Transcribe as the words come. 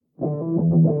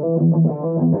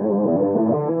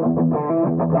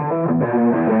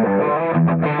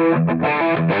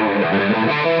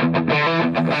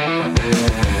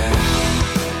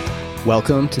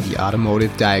Welcome to the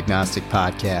Automotive Diagnostic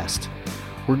Podcast.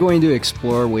 We're going to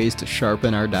explore ways to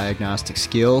sharpen our diagnostic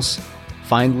skills,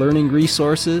 find learning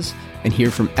resources, and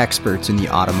hear from experts in the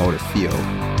automotive field.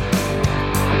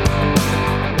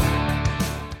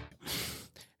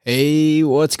 Hey,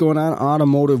 what's going on,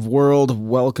 automotive world?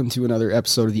 Welcome to another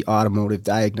episode of the Automotive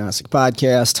Diagnostic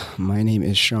Podcast. My name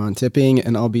is Sean Tipping,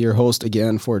 and I'll be your host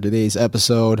again for today's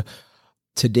episode.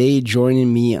 Today,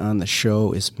 joining me on the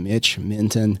show is Mitch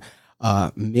Minton.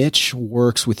 Mitch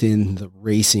works within the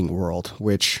racing world,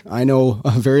 which I know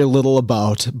very little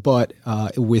about, but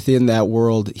within that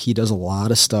world, he does a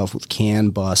lot of stuff with CAN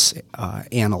bus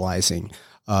analyzing.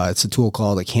 It's a tool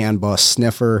called a CAN bus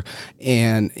sniffer,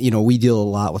 and we deal a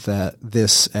lot with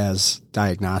this as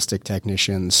diagnostic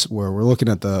technicians, where we're looking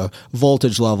at the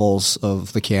voltage levels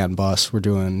of the CAN bus. We're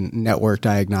doing network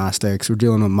diagnostics. We're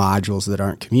dealing with modules that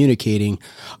aren't communicating,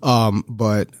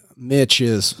 but Mitch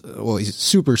he's a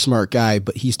super smart guy,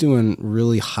 but he's doing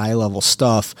really high level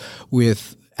stuff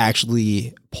with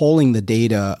actually pulling the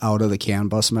data out of the CAN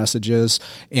bus messages,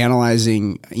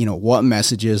 analyzing, what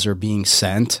messages are being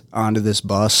sent onto this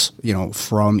bus,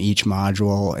 from each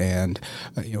module, and,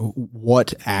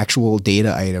 what actual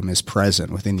data item is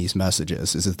present within these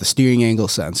messages. Is it the steering angle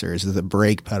sensor? Is it the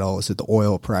brake pedal? Is it the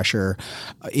oil pressure?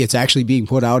 It's actually being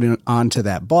put out onto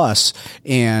that bus,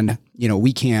 and,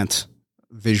 we can't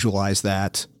visualize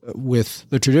that with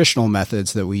the traditional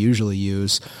methods that we usually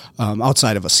use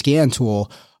outside of a scan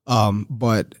tool.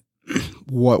 But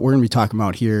what we're going to be talking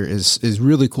about here is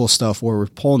really cool stuff where we're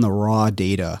pulling the raw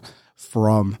data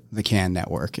from the CAN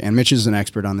network. And Mitch is an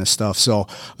expert on this stuff. So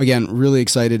again, really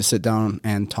excited to sit down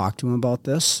and talk to him about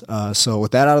this. So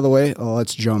with that out of the way,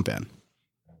 let's jump in.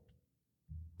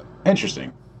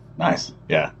 Interesting. Nice.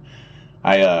 Yeah.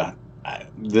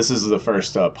 This is the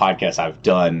first podcast I've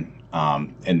done.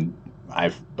 And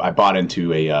I bought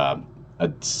into a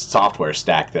software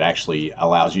stack that actually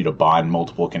allows you to bond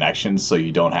multiple connections, so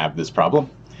you don't have this problem.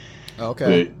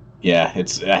 Okay. But yeah,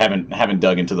 I haven't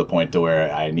dug into the point to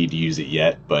where I need to use it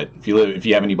yet. But if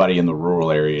you have anybody in the rural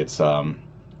area, it's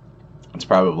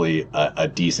probably a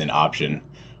decent option.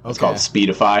 It's called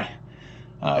Speedify.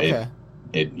 Okay.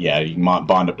 You can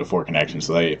bond up to 4 connections.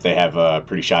 So if they have a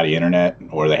pretty shoddy internet,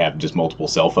 or they have just multiple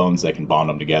cell phones, they can bond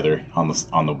them together on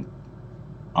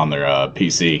their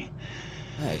PC.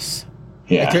 Nice.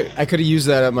 Yeah. I could have used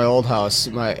that at my old house.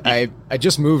 I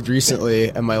just moved recently,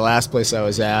 and my last place I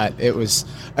was at, I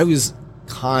was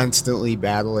constantly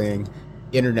battling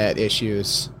internet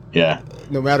issues. Yeah.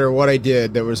 No matter what I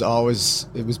did, it was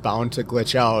bound to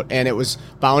glitch out, and it was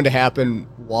bound to happen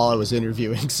while I was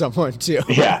interviewing someone too.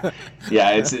 Yeah.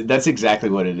 That's exactly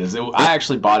what it is. I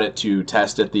actually bought it to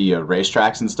test at the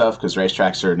racetracks and stuff, because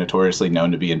racetracks are notoriously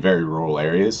known to be in very rural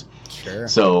areas. Sure.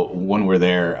 So when we're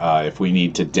there, if we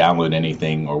need to download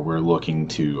anything, or we're looking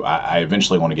to, I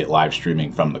eventually want to get live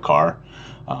streaming from the car,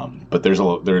 but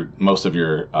most of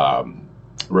your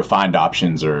refined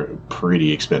options are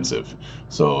pretty expensive.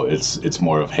 So it's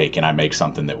more of, hey, can I make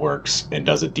something that works and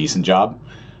does a decent job?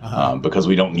 Because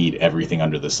we don't need everything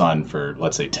under the sun for,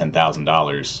 let's say,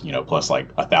 $10,000, plus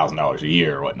like $1,000 a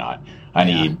year or whatnot. I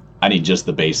need just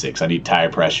the basics. I need tire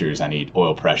pressures. I need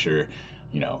oil pressure,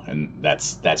 and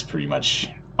that's pretty much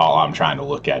all I'm trying to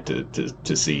look at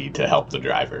to see to help the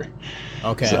driver.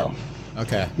 Okay. So.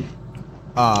 Okay.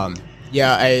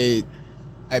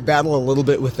 I battle a little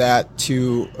bit with that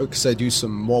too, because I do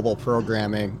some mobile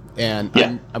programming, and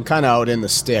I'm kind of out in the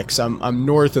sticks. I'm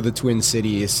north of the Twin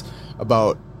Cities,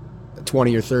 about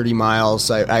 20 or 30 miles.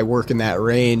 I work in that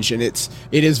range, and it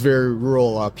is very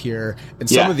rural up here. And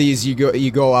some of these you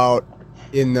go out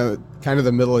in the kind of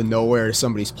the middle of nowhere to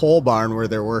somebody's pole barn where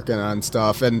they're working on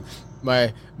stuff, and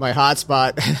my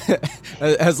hotspot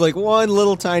has like one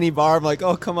little tiny bar. I'm like,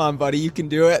 oh, come on, buddy, you can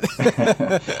do it.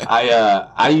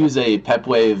 I use a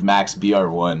Pepwave Max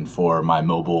BR1 for my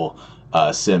mobile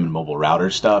SIM and mobile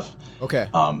router stuff. Okay.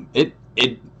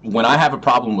 When I have a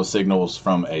problem with signals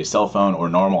from a cell phone or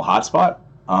normal hotspot,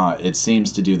 it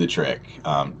seems to do the trick.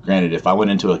 Granted, if I went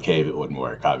into a cave, it wouldn't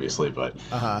work, obviously, but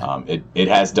it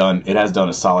has done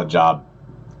a solid job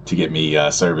to get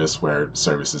me service where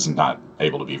service is not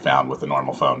able to be found with a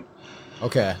normal phone.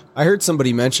 Okay. I heard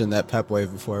somebody mention that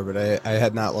Pepwave before, but I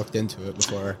had not looked into it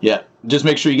before. Yeah. Just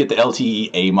make sure you get the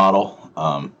LTE-A model.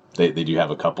 They do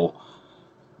have a couple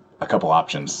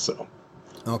options. So.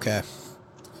 Okay.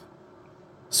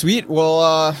 Sweet.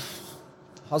 Well,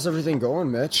 how's everything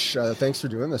going, Mitch? Thanks for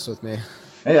doing this with me.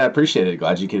 Hey, I appreciate it.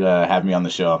 Glad you could have me on the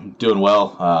show. I'm doing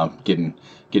well. Getting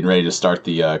ready to start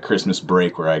the Christmas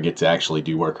break where I get to actually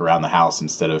do work around the house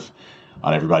instead of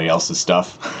on everybody else's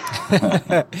stuff.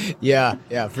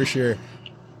 Yeah, for sure.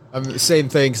 Same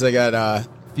thing because I got a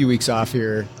few weeks off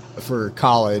here for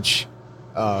college,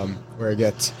 where I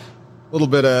get a little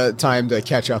bit of time to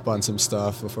catch up on some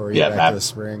stuff before we get back to the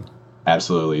spring.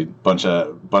 Absolutely, bunch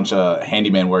of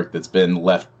handyman work that's been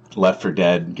left for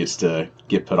dead gets to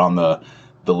get put on the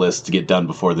list to get done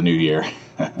before the new year.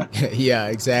 Yeah,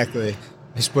 exactly.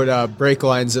 I just put brake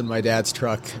lines in my dad's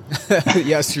truck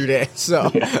yesterday, so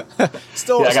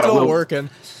still working.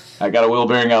 I got a wheel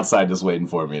bearing outside just waiting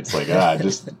for me. It's like,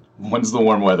 just when's the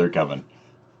warm weather coming?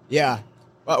 Yeah.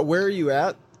 Where are you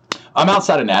at? I'm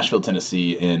outside of Nashville,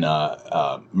 Tennessee, in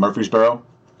Murfreesboro.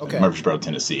 Okay. Murfreesboro,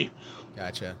 Tennessee.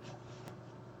 Gotcha.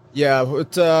 Yeah,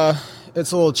 it's a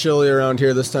little chilly around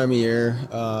here this time of year.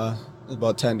 It's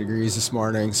about 10 degrees this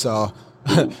morning, so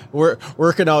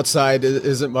working outside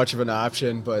isn't much of an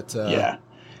option. But yeah,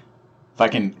 if I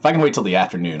can wait till the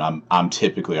afternoon, I'm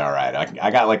typically all right. I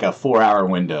got like a 4-hour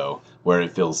window where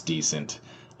it feels decent,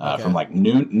 from like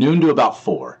noon to about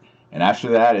 4, and after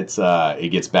that it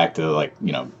gets back to like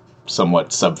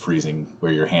somewhat sub freezing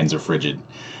where your hands are frigid.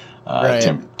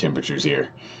 Temperatures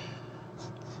here.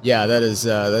 Yeah, that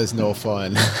is no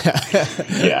fun.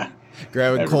 Yeah.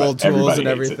 Grabbing cold tools and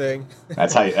everything.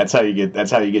 That's how you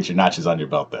get your notches on your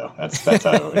belt, though. That's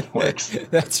how it works.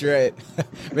 That's right.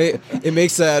 It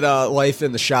makes that life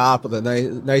in the shop, the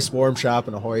nice warm shop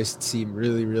and a hoist, seem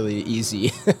really, really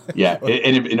easy. Yeah,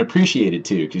 and appreciate it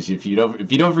too, because if you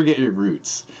don't forget your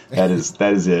roots, that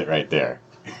is it right there.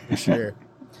 For sure.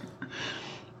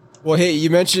 Well, hey, you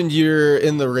mentioned you're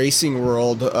in the racing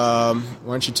world. Why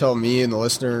don't you tell me and the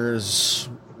listeners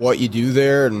what you do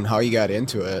there and how you got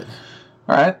into it?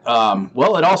 All right.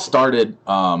 Well, it all started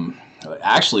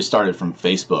actually started from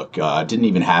Facebook. I didn't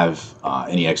even have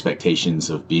any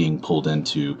expectations of being pulled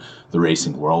into the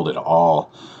racing world at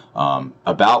all.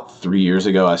 About 3 years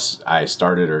ago, I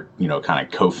started or kind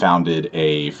of co-founded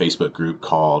a Facebook group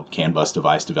called CAN Bus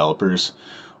Device Developers,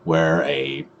 where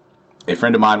a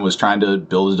friend of mine was trying to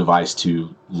build a device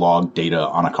to log data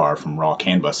on a car from raw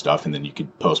CAN bus stuff, and then you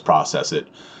could post-process it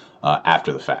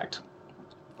after the fact.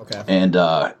 Okay. And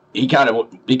he kind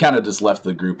of just left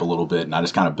the group a little bit, and I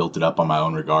just kind of built it up on my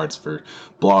own regards for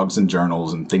blogs and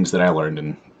journals and things that I learned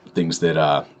and things that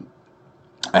I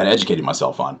had educated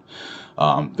myself on.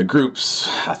 The group's,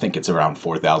 I think it's around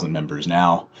 4,000 members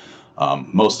now.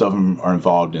 Most of them are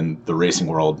involved in the racing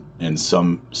world in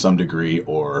some degree,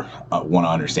 or want to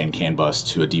understand CAN bus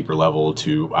to a deeper level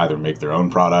to either make their own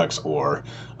products or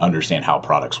understand how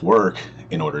products work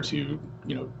in order to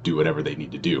do whatever they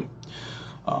need to do.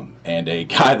 And a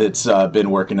guy that's been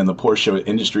working in the Porsche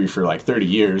industry for like 30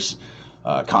 years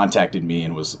contacted me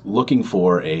and was looking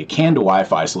for a CAN to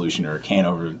Wi-Fi solution or a CAN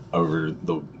over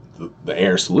the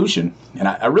air solution, and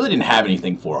I really didn't have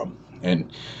anything for him.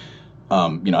 And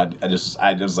I just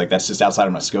was like, that's just outside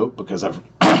of my scope, because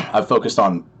I've focused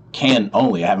on CAN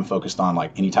only. I haven't focused on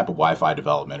like any type of Wi-Fi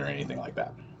development or anything like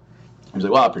that. He was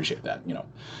like, well, I appreciate that.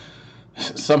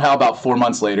 Somehow about 4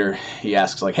 months later, he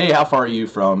asks like, hey, how far are you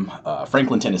from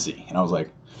Franklin, Tennessee? And I was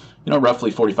like,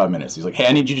 roughly 45 minutes. He's like, hey,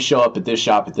 I need you to show up at this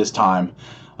shop at this time.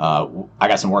 I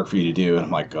got some work for you to do. And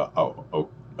I'm like,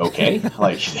 okay.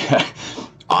 Like,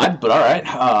 odd, but all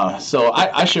right. So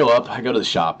I show up, I go to the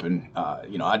shop, and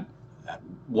I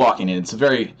walk in. It's a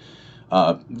very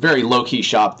low-key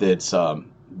shop that's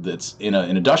in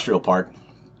an industrial park.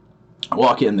 I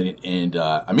walk in and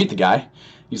I meet the guy.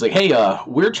 He's like, hey,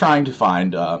 we're trying to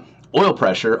find oil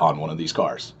pressure on one of these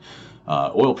cars.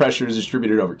 Oil pressure is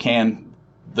distributed over CAN.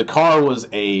 The car was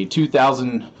a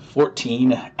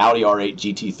 2014 Audi R8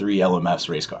 GT3 LMS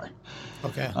race car.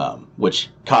 Okay. Which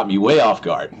caught me way off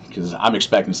guard, because I'm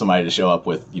expecting somebody to show up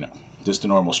with, just a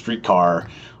normal street car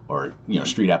or,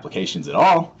 street applications at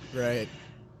all. Right.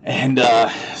 And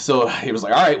so he was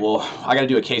like, all right, well, I got to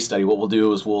do a case study. What we'll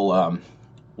do is we'll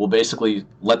basically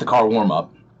let the car warm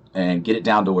up and get it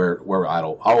down to where we're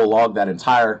idle. I will log that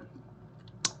entire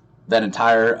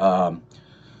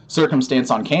circumstance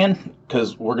on CAN,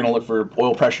 because we're going to look for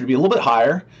oil pressure to be a little bit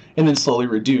higher and then slowly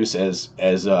reduce as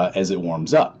it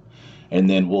warms up. And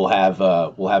then we'll have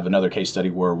another case study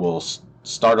where we'll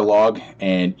start a log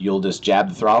and you'll just jab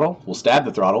the throttle. We'll stab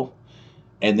the throttle,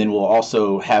 and then we'll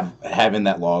also have in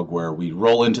that log where we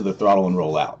roll into the throttle and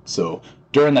roll out. So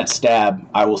during that stab,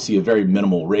 I will see a very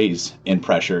minimal raise in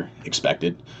pressure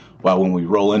expected, while when we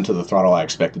roll into the throttle, I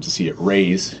expected to see it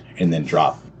raise and then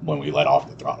drop when we let off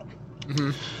the throttle.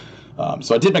 Mm-hmm.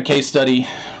 So I did my case study,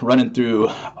 running through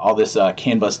all this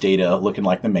CAN bus data, looking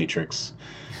like the Matrix.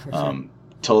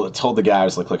 Told the guy, I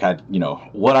was like, look,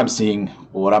 what I'm seeing,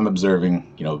 what I'm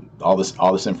observing, all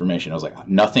this information. I was like,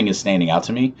 nothing is standing out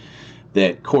to me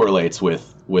that correlates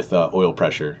with oil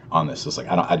pressure on this. It's like,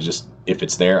 if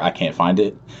it's there, I can't find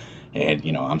it.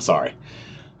 And, I'm sorry.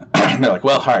 And they're like,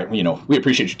 well, all right, we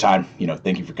appreciate your time.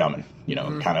 Thank you for coming,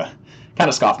 kind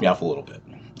of scoffed me off a little bit.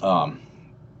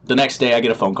 The next day I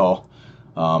get a phone call.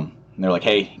 And they're like,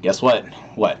 hey, guess what?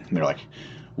 What? And they're like,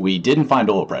 we didn't find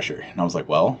oil pressure. And I was like,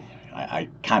 well, I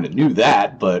kind of knew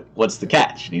that, but what's the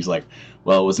catch? And he's like,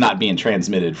 well, it was not being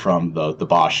transmitted from the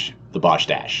Bosch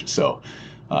dash. So,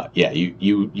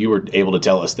 you were able to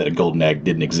tell us that a golden egg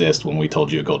didn't exist when we told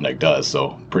you a golden egg does.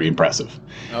 So pretty impressive.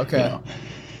 Okay.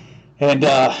 And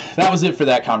that was it for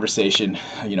that conversation.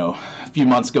 A few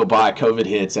months go by, COVID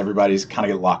hits, everybody's kind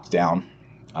of get locked down.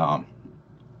 I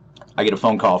get a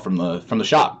phone call from the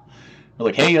shop. They're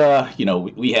like, hey,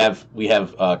 we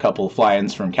have a couple of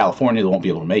fly-ins from California that won't be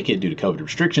able to make it due to COVID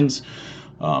restrictions.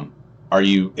 Are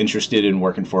you interested in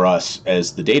working for us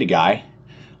as the data guy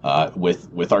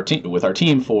with our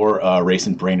team for a race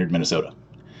in Brainerd, Minnesota?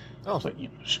 Oh, so,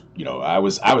 I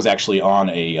was actually on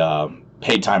a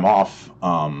paid time off,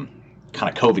 kind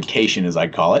of COVID-cation, as I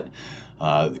call it.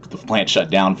 The plant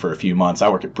shut down for a few months. I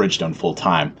work at Bridgestone full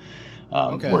time,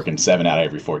 working 7 out of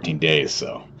every 14 days.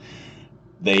 So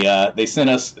they sent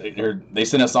us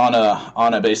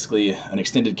on a basically an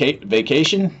extended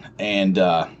vacation, and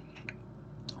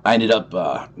I ended up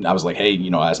I was like, hey,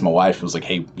 I asked my wife, I was like,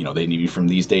 hey, they need you from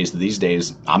these days to these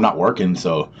days. I'm not working,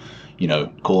 so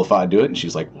cool if I do it. And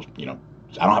she's like, well,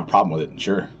 I don't have a problem with it.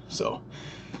 Sure. So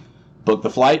booked the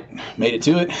flight, made it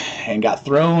to it, and got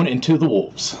thrown into the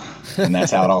wolves. And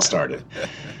that's how it all started.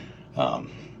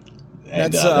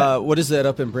 What is that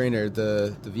up in Brainerd?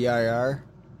 The VIR?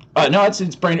 No,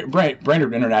 it's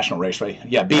Brainerd International Raceway.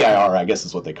 Yeah, BIR, I guess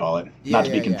is what they call it. Not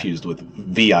to be confused with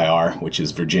VIR, which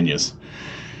is Virginia's.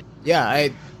 Yeah,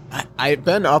 I've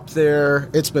been up there.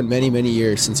 It's been many, many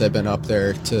years since I've been up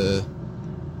there to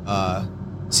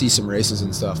see some races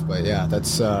and stuff. But yeah,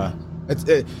 that's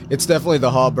it's definitely the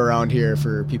hub around here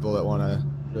for people that want to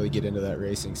really get into that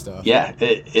racing stuff. Yeah,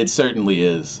 it certainly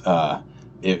is.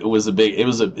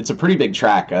 It's a pretty big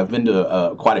track. I've been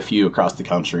to quite a few across the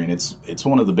country, and it's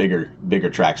one of the bigger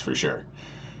tracks for sure.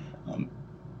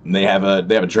 They have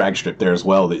a drag strip there as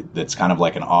well that's kind of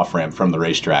like an off ramp from the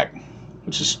racetrack,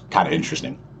 which is kind of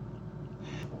interesting.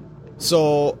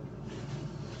 So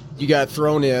you got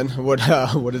thrown in. What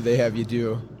did they have you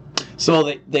do?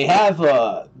 So they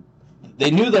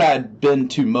knew that I had been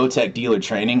to Motec dealer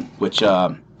training, which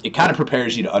it kind of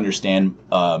prepares you to understand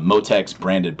Motec's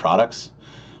branded products.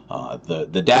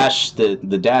 The dash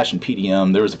and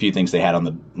PDM, there was a few things they had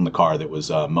on the car that was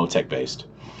Motec based.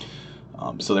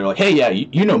 So they were like, hey, yeah,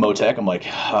 you know Motec. I'm like,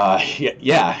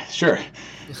 yeah, sure.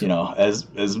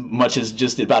 As much as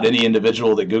just about any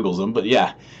individual that Googles them, but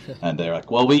yeah. And they're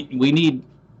like, well, we need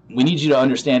you to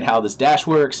understand how this dash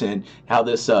works and how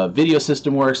this video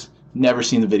system works. Never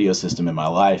seen the video system in my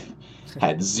life.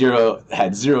 Had zero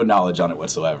knowledge on it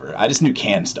whatsoever. I just knew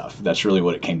CAN stuff. That's really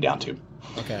what it came down to.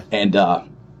 Okay. And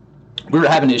we were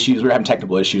having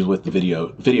technical issues with the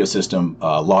video system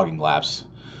logging laps.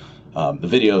 The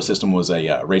video system was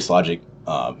a RaceLogic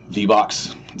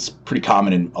V-Box. It's pretty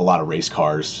common in a lot of race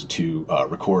cars to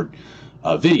record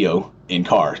video in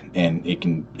car, and it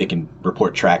can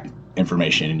report track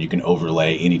information, and you can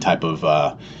overlay any type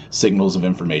of signals of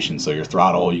information. So your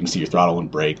throttle, you can see your throttle and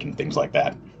brake and things like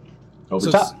that over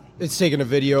top. It's taking a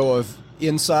video of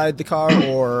inside the car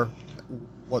or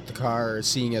what the car is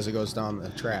seeing as it goes down the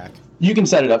track. You can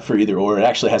set it up for either or. It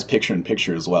actually has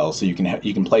picture-in-picture as well, so you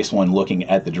can place one looking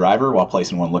at the driver while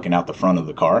placing one looking out the front of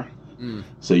the car.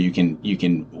 So you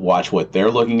can watch what they're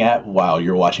looking at while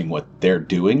you're watching what they're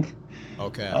doing.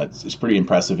 Okay. It's pretty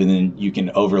impressive, and then you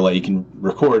can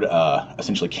record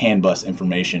essentially CAN bus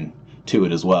information to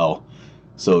it as well.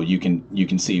 So you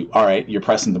can see, all right, you're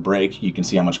pressing the brake. You can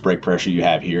see how much brake pressure you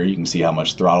have here. You can see how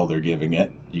much throttle they're giving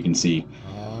it. You can see,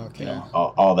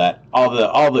 all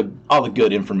the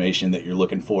good information that you're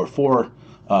looking for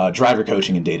driver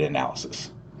coaching and data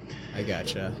analysis. I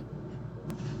gotcha.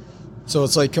 So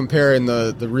it's like comparing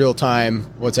the real time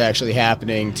what's actually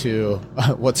happening to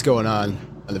what's going on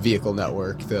the vehicle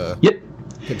network, the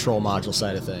control module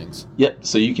side of things. Yep.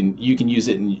 So you can use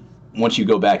it, and once you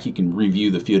go back, you can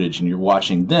review the footage, and you're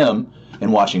watching them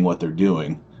and watching what they're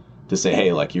doing to say,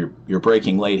 hey, like you're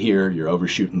braking late here, you're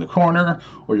overshooting the corner,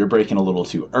 or you're braking a little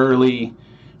too early.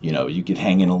 You could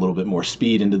hang in a little bit more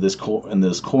speed into this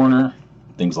corner,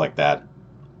 things like that.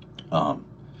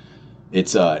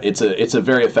 It's a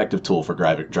very effective tool for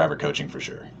driver coaching for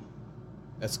sure.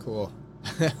 That's cool.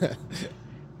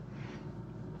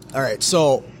 All right,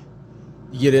 so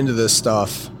you get into this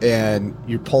stuff and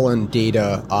you're pulling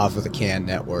data off of the CAN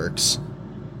networks.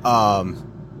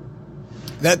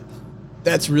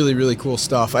 That's really, really cool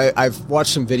stuff. I've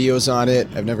watched some videos on it.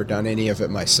 I've never done any of it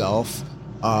myself.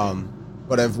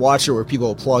 But I've watched it where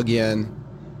people plug in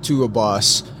to a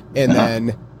bus and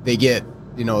then they get,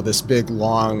 this big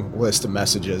long list of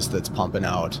messages that's pumping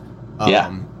out.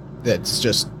 That's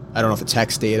just, I don't know if it's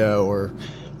text data or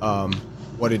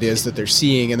what it is that they're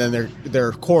seeing, and then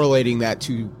they're correlating that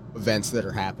to events that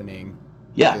are happening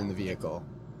in the vehicle.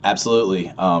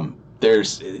 Absolutely.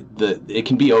 It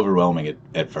can be overwhelming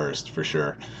at first, for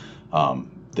sure.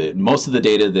 Most of the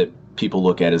data that people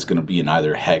look at is going to be in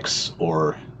either hex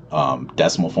or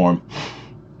decimal form.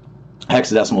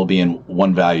 Hexadecimal being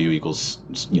one value equals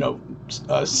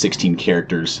 16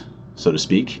 characters, so to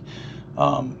speak,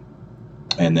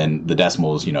 and then the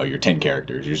decimal is your 10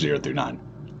 characters, your 0 through 9.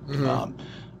 Mm-hmm.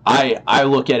 I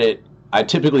look at it. I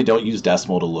typically don't use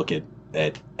decimal to look at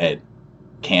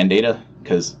CAN data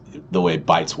because the way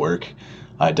bytes work,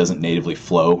 it doesn't natively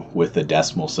flow with the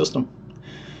decimal system.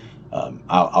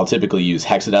 I'll typically use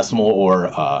hexadecimal or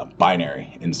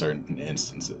binary in certain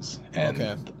instances,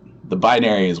 and the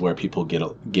binary is where people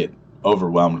get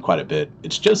overwhelmed quite a bit.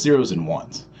 It's just zeros and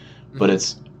ones, but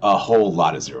it's a whole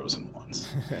lot of zeros and ones.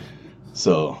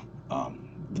 So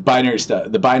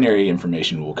the binary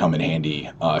information will come in handy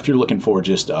if you're looking for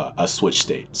just a switch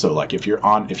state. So like if you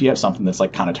have something that's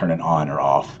like kind of turning on or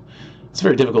off, it's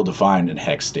very difficult to find in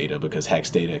hex data because hex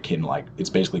data it's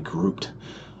basically grouped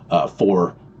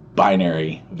 4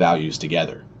 binary values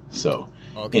together. So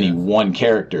any one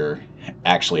character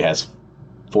actually has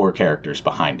 4 characters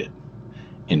behind it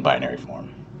in binary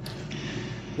form.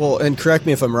 Well, and correct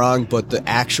me if I'm wrong, but the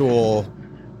actual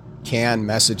CAN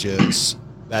messages,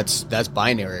 that's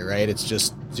binary, right? It's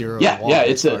just 0 and 1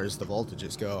 as far as the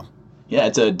voltages go. Yeah,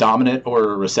 it's a dominant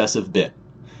or a recessive bit.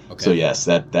 Okay. So yes,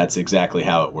 that's exactly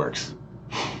how it works.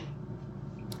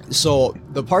 So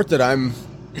the part that I'm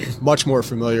much more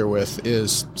familiar with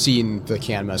is seeing the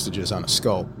CAN messages on a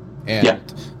scope. And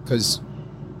because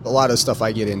a lot of stuff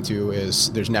I get into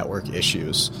is there's network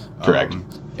issues. Correct.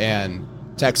 And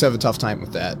techs have a tough time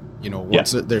with that.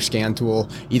 Once their scan tool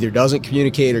either doesn't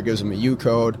communicate or gives them a U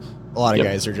code, a lot of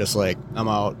guys are just like, I'm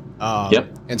out.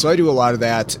 And so I do a lot of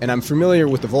that, and I'm familiar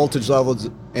with the voltage levels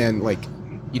and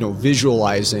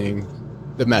visualizing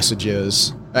the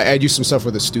messages. I do some stuff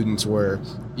with the students where,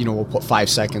 we'll put 5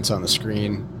 seconds on the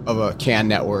screen of a CAN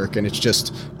network, and it's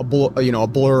just a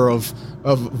blur of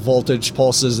voltage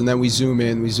pulses, and then we zoom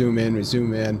in,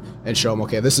 and show them,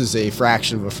 okay, this is a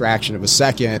fraction of a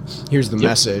second. Here's the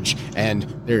message, and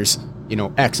there's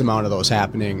X amount of those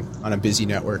happening on a busy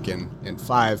network in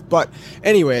 5. But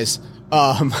anyways,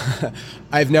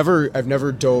 I've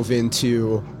never dove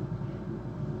into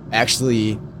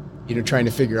actually trying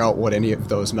to figure out what any of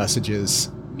those messages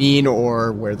mean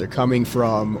or where they're coming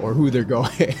from or who they're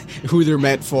going, who they're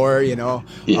meant for,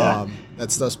 that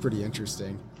stuff's pretty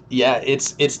interesting. Yeah,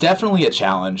 it's definitely a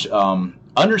challenge.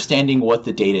 Understanding what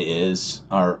the data is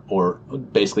or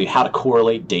basically how to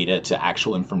correlate data to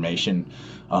actual information.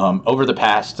 Over the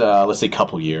past, let's say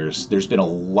couple years, there's been a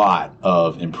lot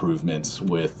of improvements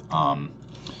with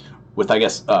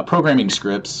programming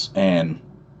scripts and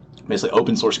basically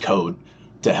open source code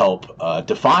to help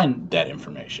define that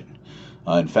information.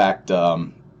 In fact,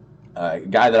 a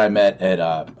guy that I met at,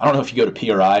 I don't know if you go to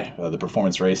PRI, the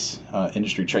Performance Race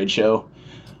Industry Trade Show.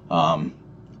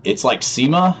 It's like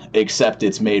SEMA, except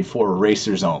it's made for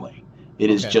racers only. It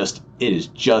is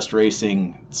just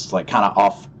racing. It's like kind of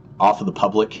off of the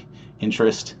public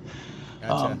interest.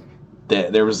 Gotcha.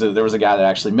 There was a guy that I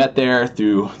actually met there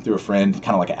through a friend,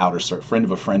 kind of like an outer friend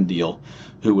of a friend deal,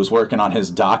 who was working on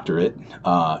his doctorate.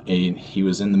 And he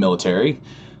was in the military,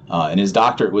 and his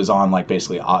doctorate was on like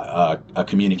basically a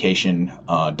communication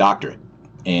doctorate.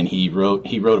 And he wrote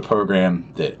a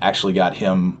program that actually got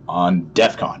him on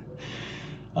DEF CON,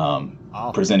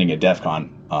 presenting at DEF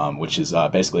CON, which is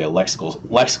basically a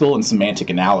lexical and semantic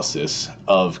analysis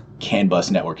of CAN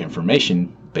bus network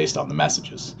information based on the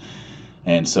messages.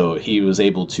 And so he was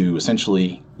able to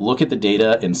essentially look at the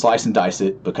data and slice and dice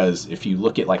it, because if you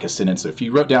look at like a sentence, if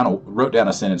you wrote down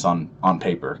a sentence on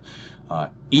paper,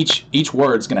 each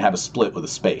word's going to have a split with a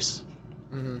space.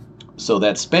 Mm-hmm. So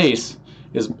that space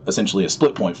is essentially a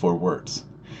split point for words.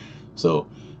 So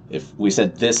if we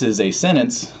said this is a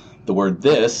sentence, the word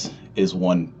this is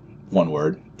one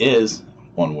word, is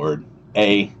one word,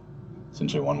 a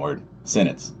essentially one word,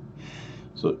 sentence.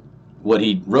 So what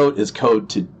he wrote is code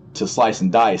to slice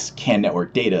and dice CAN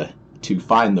network data to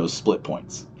find those split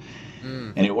points.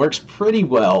 And it works pretty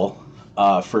well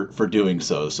for doing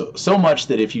so. So much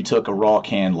that if you took a raw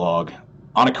CAN log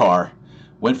on a car,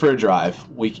 went for a drive,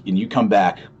 and you come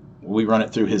back, we run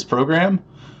it through his program.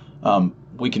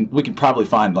 We can probably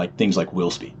find like things like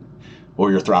wheel speed,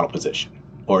 or your throttle position,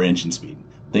 or engine speed,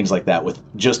 things like that, with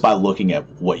just by looking at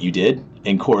what you did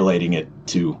and correlating it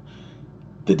to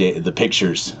the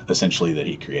pictures essentially that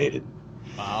he created.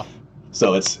 Wow.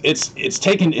 So it's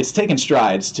taken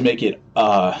strides to make it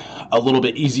a little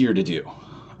bit easier to do.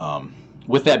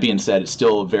 With that being said, it's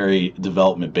still very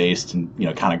development based, and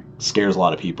kind of scares a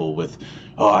lot of people with,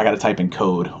 I got to type in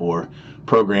code or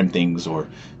program things, or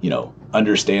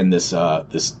understand this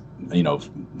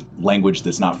language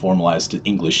that's not formalized to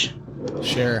English.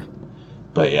 Sure.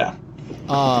 But yeah.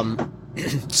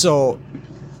 So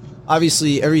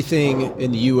obviously everything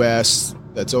in the U.S.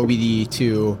 that's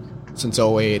OBD2 since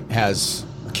 '08 has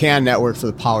a CAN network for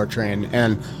the powertrain,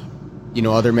 and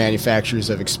other manufacturers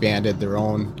have expanded their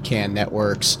own CAN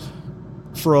networks.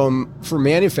 From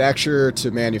manufacturer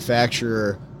to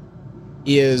manufacturer,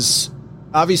 is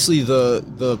obviously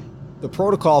the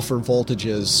protocol for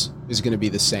voltages is going to be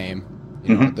the same.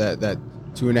 That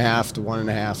 2.5 to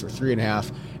 1.5 or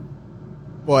 3.5.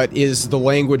 But is the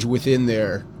language within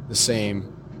there the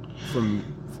same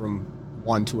from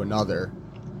one to another,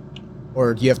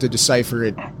 or do you have to decipher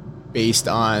it based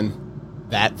on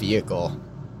that vehicle?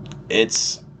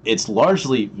 It's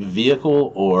largely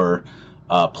vehicle or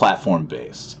platform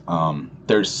based.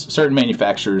 There's certain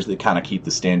manufacturers that kind of keep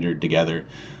the standard together.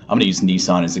 I'm going to use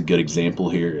Nissan as a good example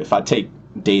here. If I take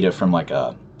data from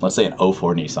let's say an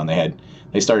 04 Nissan,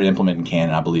 they started implementing CAN,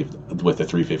 I believe, with the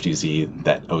 350Z,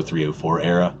 that 03, 04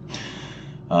 era.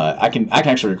 I can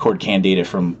actually record CAN data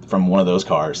from one of those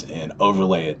cars and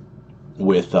overlay it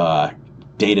with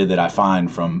data that I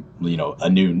find from a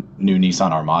new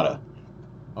Nissan Armada.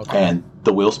 Okay. And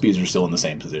the wheel speeds are still in the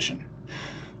same position.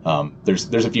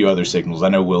 There's a few other signals. I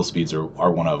know wheel speeds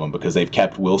are one of them, because they've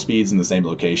kept wheel speeds in the same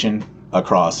location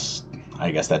across,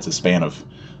 I guess that's a span of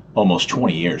almost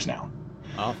 20 years now.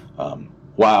 Oh.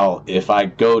 While if I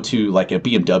go to like a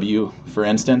BMW, for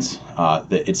instance,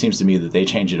 it seems to me that they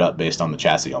change it up based on the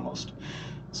chassis almost.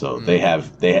 So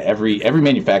every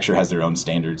manufacturer has their own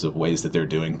standards of ways that they're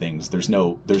doing things. There's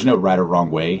no right or wrong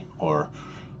way, or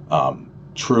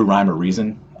true rhyme or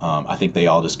reason. I think they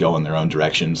all just go in their own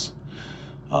directions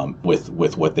with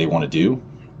what they want to do.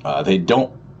 They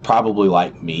don't probably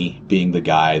like me being the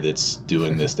guy that's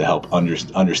doing this to help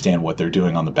understand what they're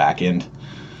doing on the back end.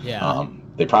 Yeah.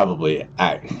 They probably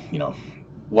act,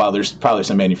 while there's probably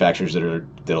some manufacturers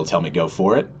that'll tell me go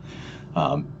for it.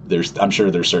 I'm sure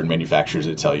there's certain manufacturers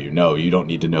that tell you, no, you don't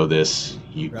need to know this.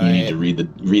 You need to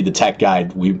read the tech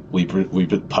guide. We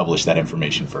publish that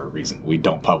information for a reason. We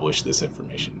don't publish this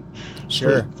information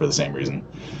for the same reason.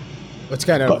 What's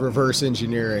kind of reverse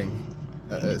engineering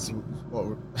is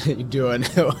what you're doing.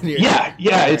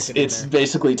 It's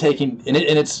basically taking, and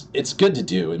it's good to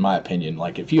do, in my opinion.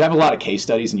 Like, if you have a lot of case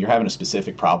studies and you're having a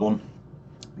specific problem,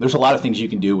 there's a lot of things you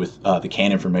can do with the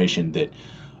CAN information that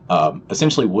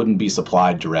essentially wouldn't be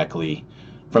supplied directly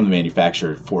from the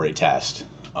manufacturer for a test.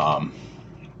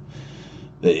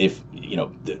 If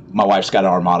my wife's got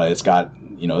an Armada, it's got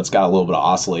a little bit of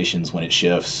oscillations when it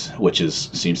shifts, which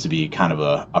seems to be kind of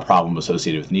a problem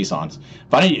associated with Nissans.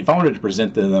 If I wanted to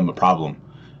present to them a problem,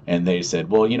 and they said,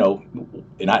 well,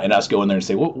 and us go in there and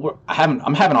say, well,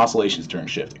 I'm having oscillations during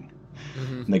shifting,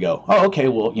 and they go, oh, okay,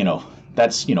 well,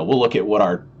 that's we'll look at what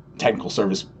our technical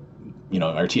service,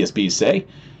 our TSBs say,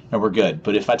 and we're good.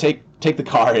 But if I take the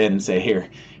car in and say,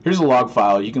 here's a log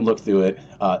file, you can look through it.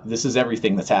 This is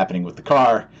everything that's happening with the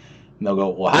car, and they'll go,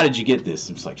 well, how did you get this?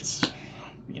 It's like,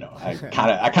 I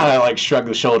kind of like shrug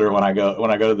the shoulder when I go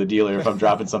to the dealer if I'm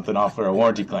dropping something off for a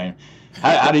warranty claim.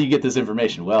 How do you get this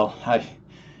information? Well, I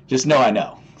just know I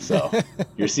know. So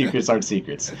your secrets aren't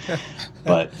secrets.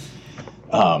 But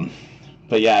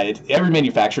yeah, every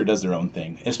manufacturer does their own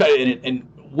thing. Especially and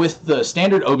with the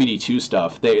standard OBD2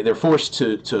 stuff, they're forced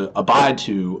to abide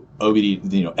to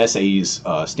OBD, SAE's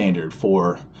standard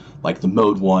for like the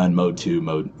mode 1, mode 2,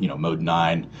 mode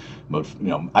 9, mode,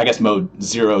 I guess mode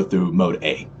 0 through mode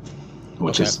A,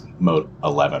 which is mode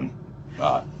 11,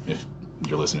 if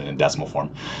you're listening in decimal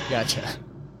form. Gotcha.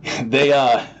 They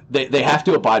have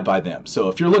to abide by them. So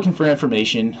if you're looking for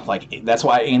information, like that's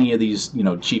why any of these,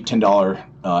 cheap $10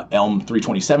 Elm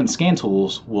 327 scan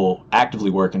tools will actively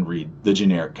work and read the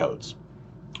generic codes.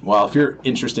 Well, if you're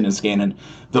interested in scanning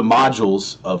the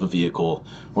modules of a vehicle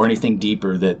or anything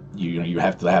deeper that you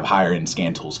have to have higher end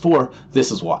scan tools for, this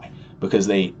is why. Because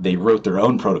they wrote their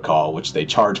own protocol, which they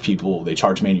charge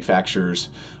manufacturers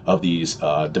of these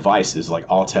devices like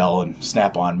Autel and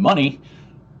Snap-on money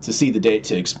to see the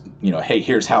data, hey,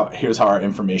 here's how our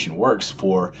information works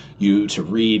for you to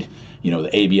read, the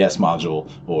ABS module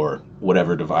or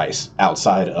whatever device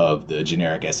outside of the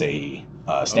generic SAE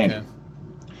standard.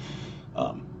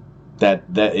 Okay.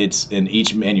 That it's, and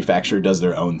each manufacturer does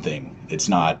their own thing. It's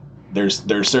not, there's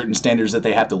certain standards that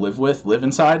they have to live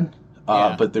inside,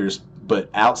 but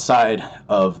outside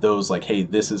of those, like, hey,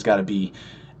 this has got to be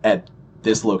at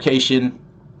this location.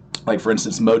 Like, for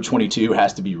instance, mode 22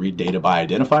 has to be read data by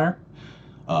identifier.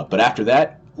 But after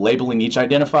that, labeling each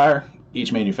identifier,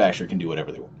 each manufacturer can do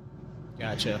whatever they want.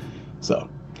 Gotcha. So,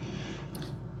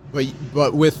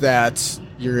 but with that,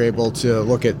 you're able to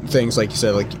look at things like you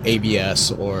said, like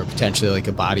ABS or potentially like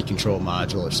a body control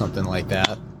module or something like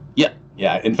that.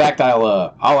 Yeah. In fact, I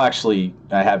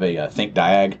have a Think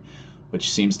Diag,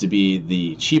 which seems to be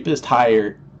the cheapest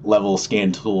higher level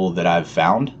scan tool that I've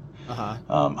found.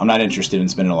 I'm not interested in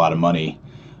spending a lot of money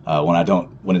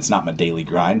when it's not my daily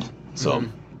grind. So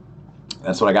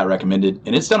that's what I got recommended,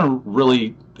 and it's done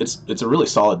it's a really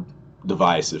solid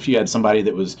device. If you had somebody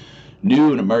that was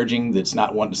new and emerging, that's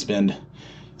not wanting to spend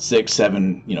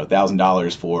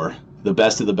 $6,000-$7,000 for the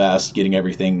best of the best, getting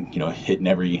everything, hitting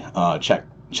every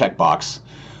check box,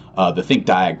 the Think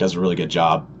Diag does a really good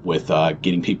job with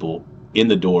getting people in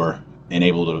the door and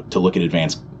able to look at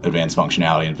advanced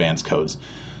functionality and advanced codes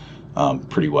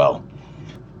pretty well.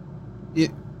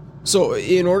 So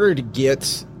in order to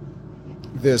get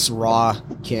this raw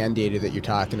CAN data that you're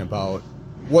talking about,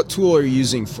 what tool are you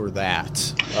using for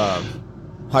that?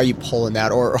 How are you pulling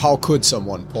that, or how could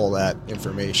someone pull that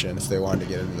information if they wanted to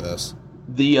get into this?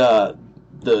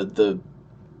 The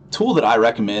tool that I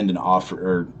recommend and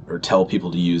offer or tell people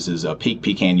to use is a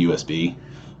Pecan USB.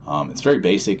 It's very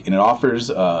basic, and it offers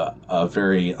a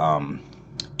very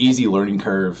easy learning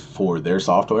curve for their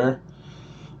software,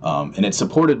 and it's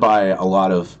supported by a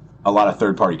lot of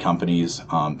third-party companies.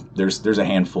 There's a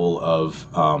handful of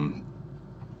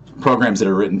programs that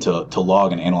are written to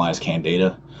log and analyze CAN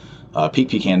data.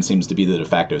 Pecan seems to be the de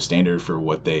facto standard for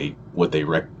what they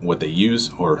use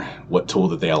or what tool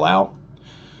that they allow.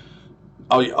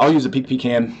 I'll use a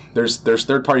Pecan. There's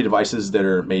third-party devices that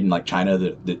are made in like China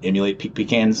that emulate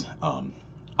Pecans.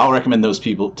 I'll recommend those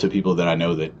to people that I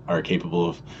know that are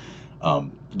capable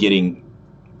of getting.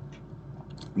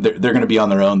 They're going to be on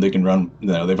their own. They can run.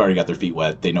 They've already got their feet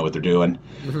wet. They know what they're doing.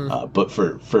 But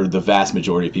for the vast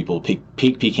majority of people,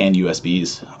 Pecan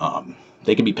USBs,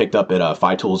 they can be picked up at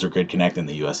Phi Tools or Grid Connect in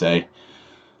the USA.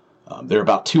 They're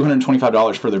about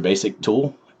 $225 for their basic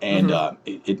tool, and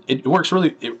it works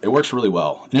really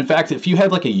well. And in fact, if you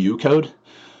had like a U code,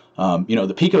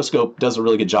 the Picoscope does a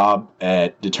really good job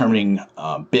at determining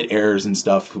bit errors and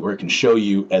stuff where it can show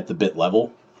you at the bit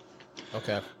level.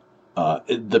 Okay.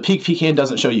 The Pecan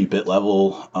doesn't show you bit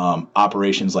level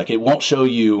operations. Like, it won't show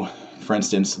you, for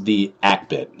instance, the ACK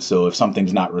bit. So if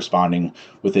something's not responding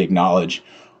with the acknowledge,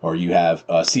 or you have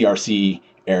a CRC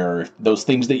error, those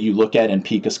things that you look at in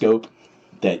Picoscope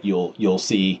that you'll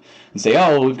see and say,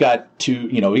 oh, we got a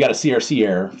CRC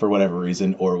error for whatever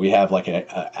reason, or we have like a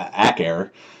ACK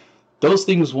error. Those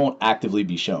things won't actively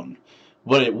be shown,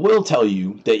 but it will tell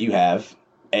you that you have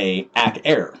a ACK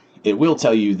error. It will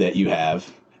tell you that you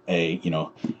have a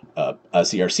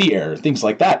CRC error, things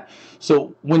like that.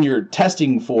 So when you're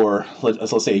testing for,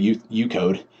 let's say a U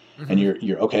code, and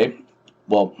you're okay,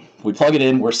 well, we plug it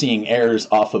in, we're seeing errors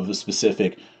off of a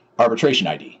specific arbitration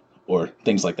ID or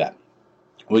things like that.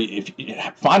 Well, if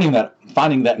finding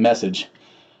that message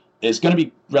is going to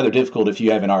be rather difficult if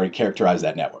you haven't already characterized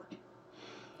that network.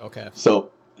 Okay.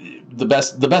 So the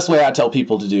best way I tell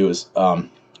people to do is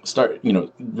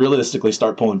realistically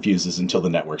start pulling fuses until the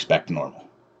network's back to normal.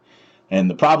 And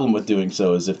the problem with doing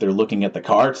so is if they're looking at the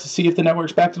car to see if the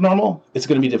network's back to normal, it's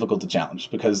going to be difficult to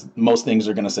challenge, because most things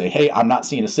are going to say, hey, I'm not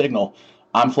seeing a signal,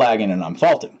 I'm flagging and I'm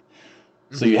faulting.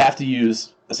 So you have to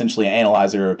use essentially an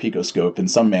analyzer or a Picoscope in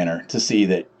some manner to see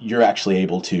that you're actually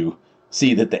able to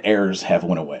see that the errors have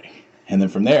went away. And then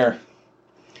from there,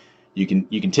 you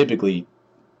can typically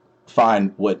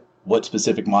find what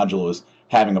specific module is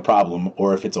having a problem,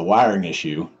 or if it's a wiring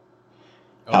issue,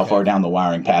 how far down the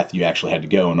wiring path you actually had to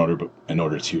go in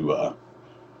order to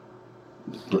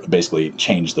basically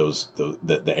change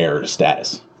the error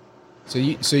status. So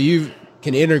you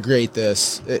can integrate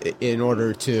this in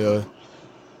order to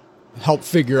help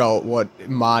figure out what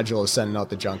module is sending out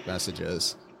the junk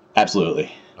messages.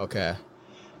 Absolutely. Okay,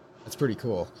 that's pretty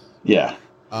cool. Yeah.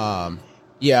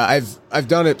 Yeah, I've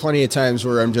done it plenty of times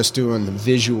where I'm just doing the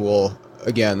visual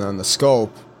again on the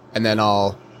scope, and then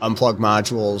I'll unplug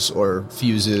modules or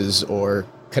fuses or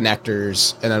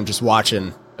connectors, and I'm just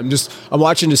watching. I'm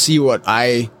watching to see what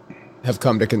I have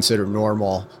come to consider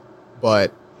normal,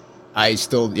 but I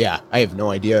have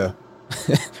no idea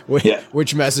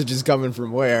which message is coming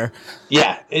from where.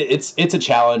 Yeah, it's a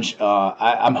challenge.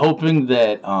 I'm hoping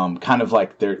that kind of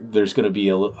like there's going to be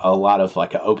a lot of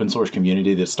like an open source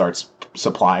community that starts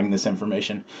supplying this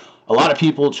information. A lot of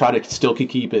people try to still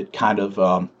keep it kind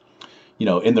of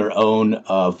in their own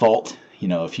vault.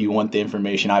 If you want the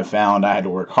information I've found, I had to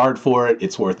work hard for it.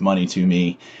 It's worth money to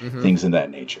me. Things of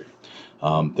that nature.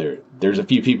 There's a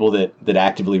few people that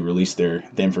actively release the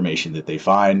information that they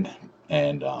find,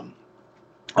 and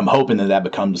I'm hoping that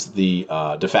becomes the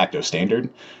de facto standard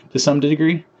to some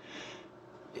degree.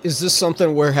 Is this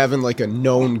something where having like a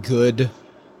known good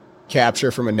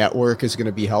capture from a network is going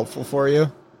to be helpful for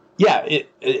you? Yeah,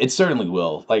 it certainly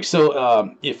will. Like,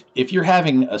 so if you're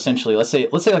having essentially, let's say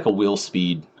like a wheel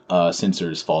speed sensor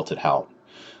is faulted out,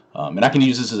 and I can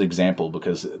use this as an example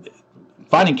because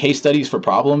finding case studies for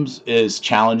problems is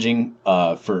challenging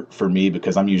for me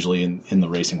because I'm usually in the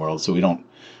racing world, so we don't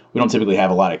typically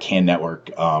have a lot of CAN network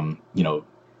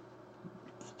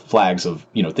flags of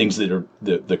things that are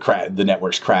the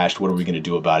network's crashed. What are we going to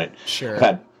do about it? Sure.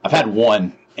 I've had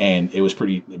one, and it was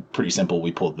pretty simple.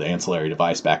 We pulled the ancillary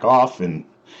device back off, and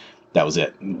that was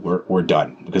it. We're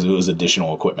done because it was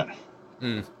additional equipment.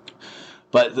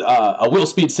 But a wheel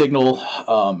speed signal,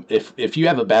 if you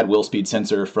have a bad wheel speed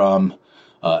sensor from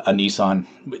a Nissan,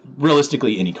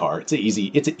 realistically any car, it's an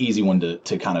easy one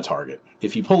to kind of target.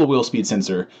 If you pull a wheel speed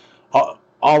sensor,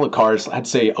 all the cars, I'd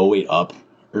say 08 up,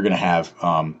 are going to have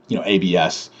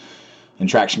ABS and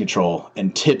traction control,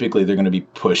 and typically they're going to be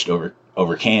pushed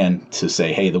over CAN to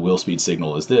say, hey, the wheel speed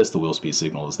signal is this, the wheel speed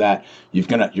signal is that. You're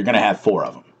gonna have 4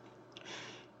 of them.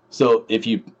 So if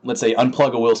you, let's say,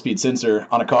 unplug a wheel speed sensor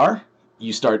on a car,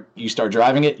 you start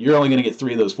driving it, you're only going to get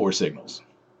 3 of those 4 signals.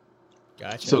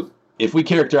 Gotcha. So if we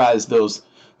characterize those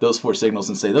 4 signals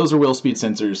and say those are wheel speed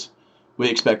sensors, we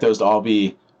expect those to all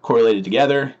be correlated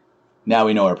together. Now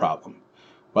we know our problem.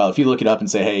 Well, if you look it up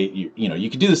and say, hey, you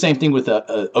could do the same thing with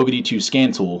a OBD2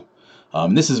 scan tool.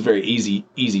 This is a very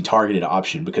easy targeted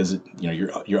option because you're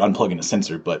unplugging a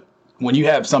sensor. But when you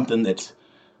have something that's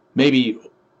maybe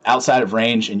outside of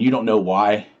range and you don't know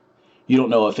why, you don't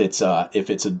know if it's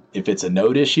a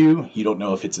node issue, you don't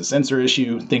know if it's a sensor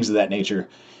issue, things of that nature.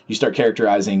 You start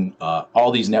characterizing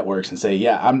all these networks and say,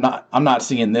 yeah, I'm not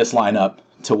seeing this line up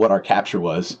to what our capture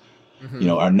was,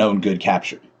 our known good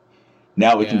capture.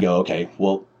 Now we can go, okay,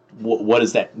 well, what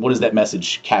is that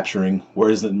message capturing? Where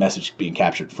is the message being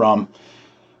captured from?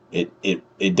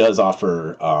 It does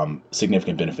offer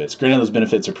significant benefits. Granted, those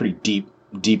benefits are pretty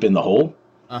deep in the hole.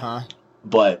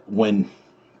 But when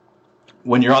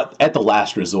you're at the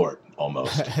last resort,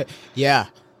 almost, yeah,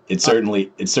 it's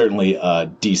certainly a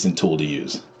decent tool to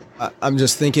use. I'm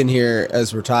just thinking here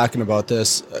as we're talking about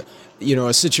this,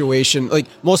 a situation like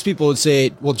most people would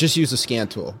say, well, just use a scan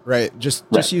tool, right? Just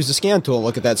use the scan tool and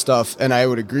look at that stuff. And I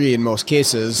would agree in most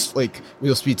cases, like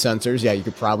wheel speed sensors, yeah, you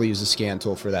could probably use a scan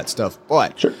tool for that stuff.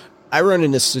 But sure. I run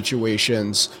into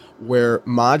situations where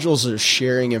modules are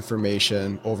sharing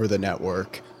information over the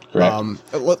network.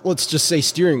 Let's just say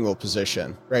steering wheel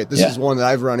position, right? This is one that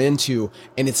I've run into,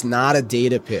 and it's not a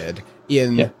data PID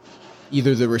in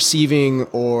either the receiving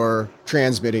or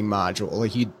transmitting module.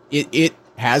 Like it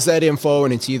has that info,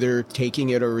 and it's either taking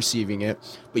it or receiving it,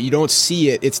 but you don't see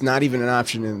it. It's not even an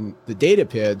option in the data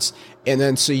PIDs, and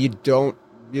then so you don't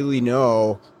really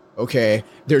know. Okay,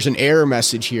 there's an error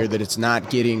message here that it's not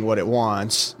getting what it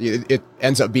wants. It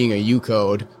ends up being a U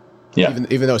code. Even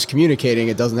though it's communicating,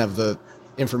 it doesn't have the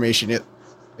information it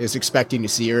is expecting to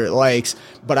see or it likes,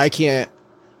 but I can't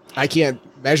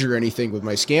measure anything with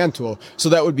my scan tool. So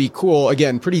that would be cool.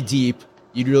 Again, pretty deep.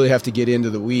 You'd really have to get into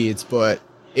the weeds, but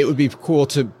it would be cool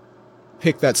to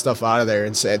pick that stuff out of there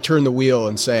and say, turn the wheel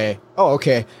and say, oh,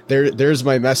 okay, there's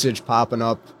my message popping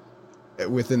up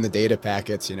within the data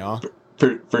packets,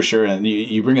 For sure. And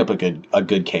you bring up a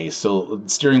good case. So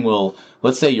steering wheel,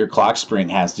 let's say your clock spring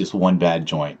has just one bad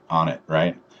joint on it,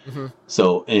 right?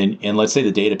 So, and let's say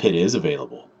the data PID is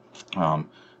available,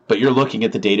 but you're looking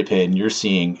at the data PID and you're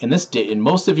seeing in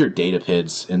most of your data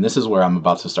PIDs, and this is where I'm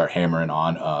about to start hammering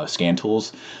on scan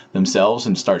tools themselves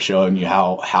and start showing you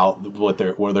where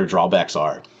their drawbacks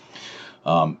are.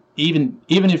 Even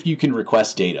if you can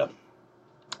request data,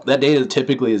 that data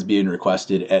typically is being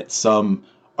requested at some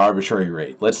arbitrary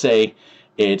rate. Let's say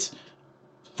it's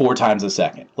 4 times a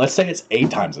second. Let's say it's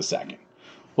 8 times a second.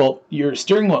 Well, your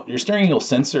steering wheel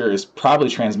sensor is probably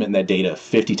transmitting that data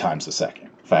 50 times a second,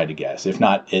 if I had to guess, if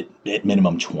not at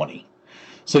minimum 20.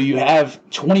 So you have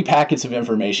 20 packets of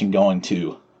information going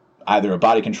to either a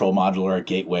body control module or a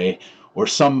gateway or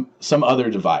some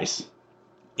other device.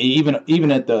 Even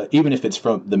if it's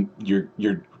from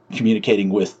your communicating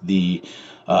with the,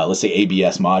 let's say,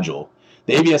 ABS module.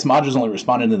 The ABS module is only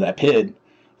responding to that PID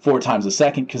 4 times a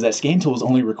second because that scan tool is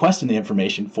only requesting the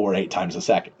information 4 or 8 times a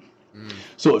second.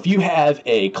 So if you have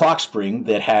a clock spring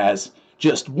that has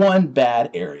just one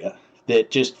bad area that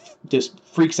just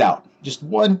freaks out, just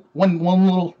one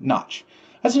little notch,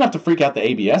 that's enough to freak out the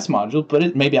ABS module, but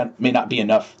it may not be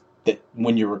enough that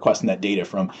when you're requesting that data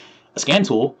from a scan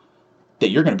tool that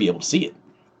you're going to be able to see it.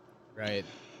 Right.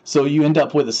 So you end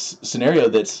up with a scenario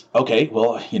that's, okay,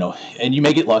 well, and you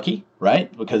may get lucky,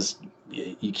 right? Because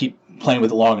you keep playing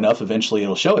with it long enough, eventually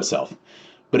it'll show itself.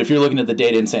 But if you're looking at the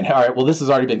data and saying, all right, well, this has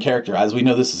already been characterized. We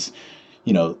know this is,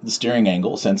 the steering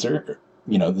angle sensor,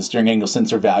 the steering angle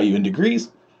sensor value in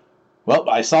degrees. Well,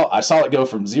 I saw it go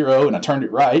from 0 and I turned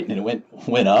it right and it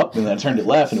went up, and then I turned it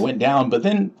left and it went down. But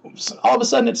then all of a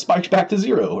sudden it spiked back to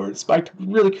 0, or it spiked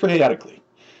really chaotically.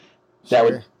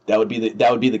 Sure. That would be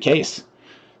the case.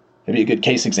 That'd be a good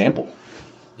case example.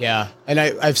 Yeah. And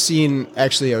I've seen,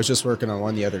 actually, I was just working on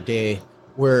one the other day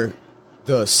where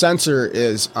the sensor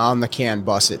is on the CAN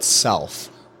bus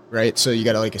itself, right? So you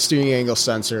got a steering angle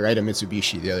sensor, right? A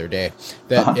Mitsubishi the other day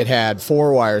that it had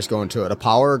 4 wires going to it, a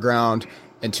power, ground,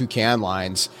 and 2 CAN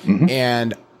lines. Mm-hmm.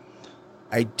 And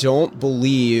I don't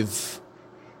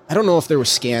know if there was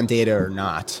scan data or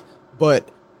not, but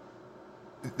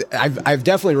I've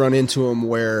definitely run into them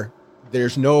where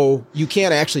you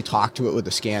can't actually talk to it with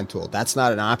the scan tool. That's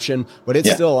not an option, but it's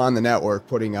still on the network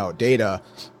putting out data.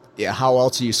 Yeah, how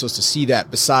else are you supposed to see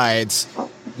that besides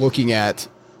looking at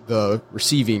the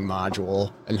receiving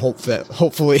module and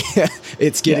hopefully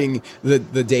it's getting the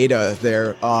data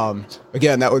there?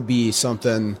 Again, that would be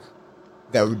something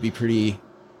that would be pretty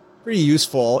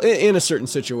useful in a certain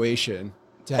situation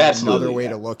to have another way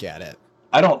to look at it.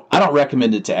 I don't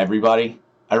recommend it to everybody.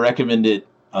 I recommend it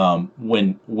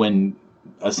when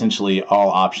essentially all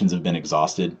options have been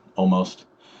exhausted almost.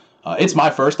 It's my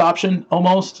first option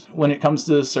almost when it comes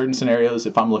to certain scenarios.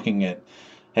 If I'm looking at,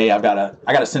 hey, I got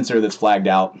a sensor that's flagged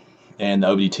out, and the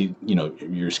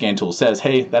OBD2, your scan tool says,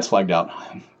 hey, that's flagged out.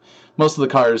 Most of the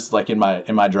cars, like in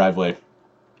my driveway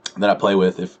that I play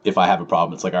with, if I have a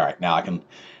problem, it's like, all right, now I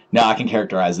can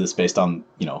characterize this based on,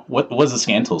 what does the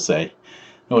scan tool say?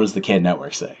 What does the CAN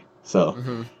network say?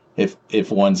 So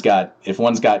if one's got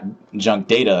junk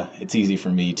data, it's easy for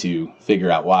me to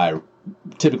figure out why,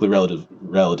 typically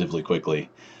relatively quickly.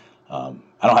 I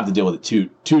don't have to deal with it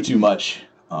too much.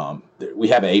 We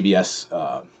have an ABS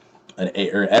or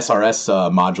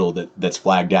SRS module that's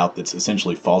flagged out that's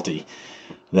essentially faulty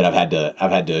that I've had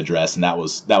to address, and that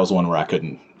was one where I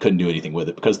couldn't do anything with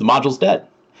it because the module's dead.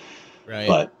 Right.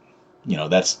 But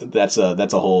that's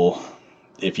a whole.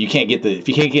 If you can't get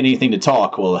anything to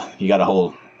talk, well, you got a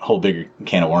whole bigger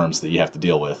can of worms that you have to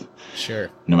deal with. Sure.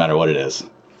 No matter what it is.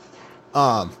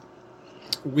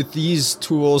 With these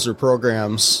tools or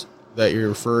programs that you're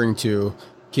referring to,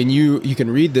 you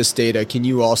can read this data. Can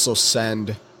you also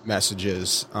send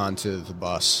messages onto the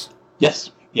bus?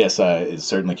 Yes, it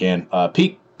certainly can.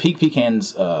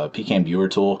 PeakPCAN's PCAN Viewer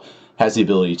tool has the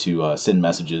ability to send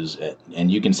messages,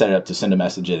 and you can set it up to send a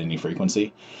message at any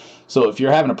frequency. So if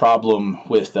you're having a problem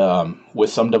with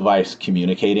some device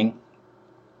communicating,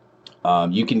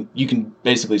 you can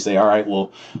basically say, all right,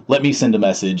 well, let me send a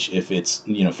message if it's,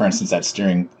 for instance,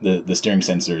 that the steering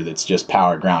sensor that's just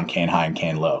power, ground, CAN high, and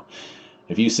CAN low.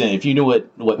 If you knew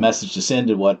what message to send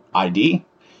and what ID,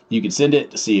 you could send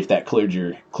it to see if that cleared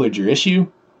your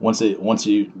issue. Once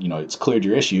it's cleared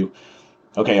your issue,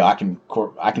 okay, I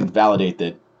can validate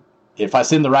that if I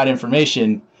send the right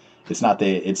information, it's not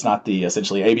the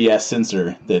essentially ABS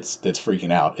sensor that's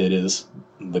freaking out. It is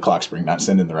the clock spring not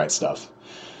sending the right stuff.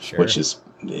 Sure. Which is,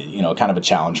 kind of a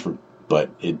challenge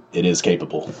but it is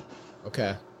capable.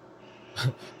 Okay.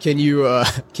 Can you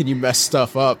mess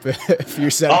stuff up if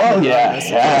you're setting? Oh yeah,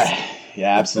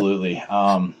 absolutely.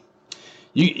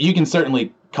 You can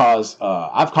certainly cause.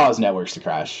 I've caused networks to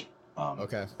crash.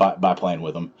 By playing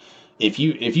with them. If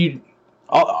you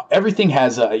everything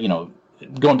has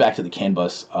going back to the CAN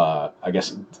bus, I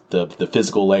guess the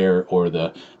physical layer or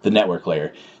the network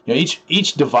layer.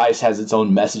 Each device has its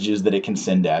own messages that it can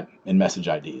send at and message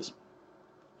IDs.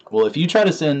 Well, if you try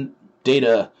to send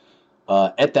data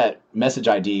at that message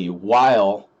ID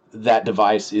while that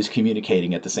device is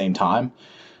communicating at the same time,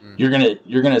 you're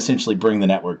gonna essentially bring the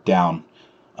network down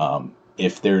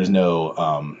if there is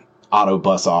no auto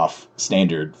bus off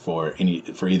standard for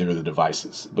either of the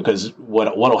devices. Because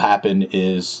what'll happen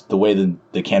is the way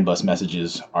the CAN bus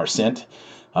messages are sent.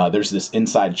 There's this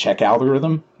inside check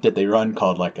algorithm that they run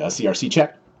called like a CRC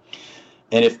check.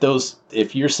 And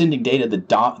if you're sending data, the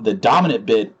dominant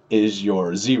bit is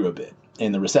your 0 bit.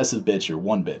 and the recessive bits are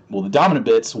 1 bit. Well, the dominant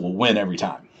bits will win every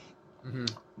time. Mm-hmm.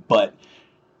 But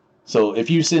so if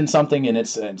you send something and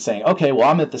it's saying, okay, well,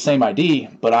 I'm at the same ID,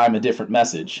 but I'm a different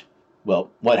message. Well,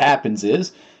 what happens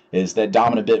is that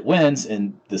dominant bit wins,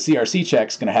 and the CRC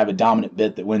check's going to have a dominant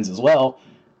bit that wins as well.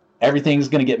 Everything's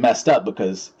going to get messed up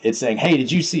because it's saying, hey,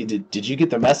 did you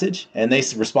get the message? And they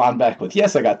respond back with,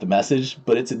 yes, I got the message,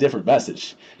 but it's a different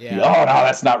message. Yeah. Oh, no,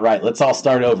 that's not right. Let's all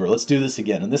start over. Let's do this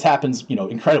again. And this happens,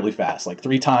 incredibly fast, like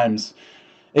 3 times.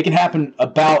 It can happen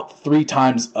about 3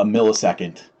 times a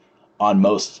millisecond on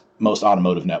most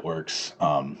automotive networks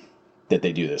that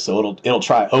they do this. So it'll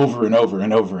try over and over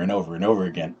and over and over and over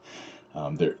again.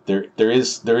 There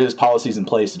is policies in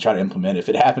place to try to implement. If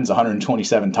it happens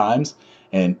 127 times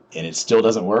and it still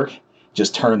doesn't work,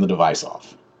 just turn the device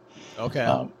off.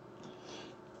 Okay.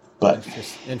 But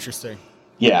interesting.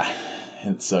 Yeah,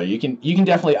 and so I can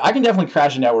definitely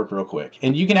crash a network real quick,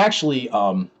 and you can actually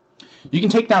you can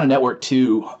take down a network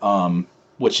too,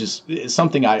 which is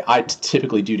something I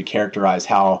typically do to characterize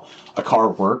how a car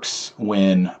works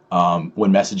when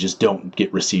messages don't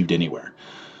get received anywhere.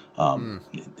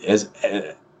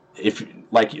 If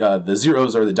like the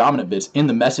zeros are the dominant bits in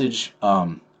the message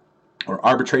or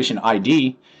arbitration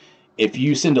ID, if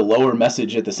you send a lower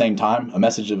message at the same time, a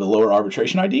message of a lower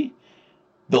arbitration ID,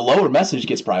 the lower message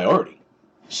gets priority.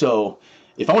 So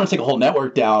if I want to take a whole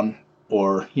network down,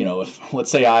 or if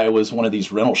let's say I was one of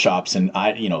these rental shops and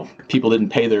people didn't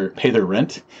pay their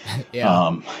rent,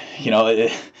 yeah.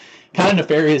 Kind of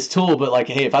nefarious tool, but like,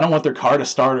 hey, if I don't want their car to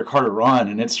start or car to run,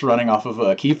 and it's running off of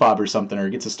a key fob or something, or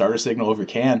it gets a starter signal over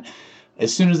CAN,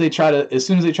 as soon as they try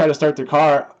to start their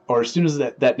car, or as soon as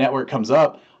that network comes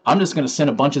up, I'm just going to send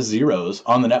a bunch of zeros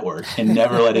on the network and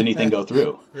never let anything go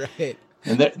through. Right.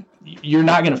 And you're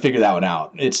not going to figure that one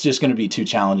out. It's just going to be too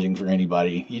challenging for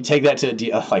anybody. You take that to a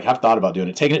dealer, like I've thought about doing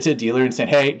it, taking it to a dealer and saying,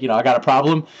 hey, I got a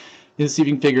problem. Just see if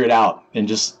you can figure it out, and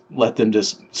just let them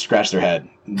just scratch their head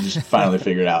and just finally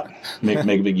figure it out. Make a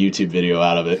big YouTube video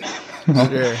out of it.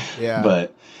 Sure. Yeah.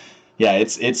 But yeah,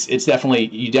 it's definitely,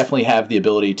 you definitely have the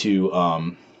ability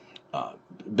to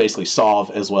basically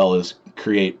solve as well as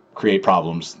create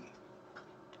problems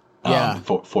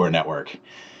for a network.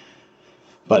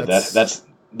 But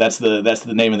that's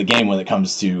the name of the game when it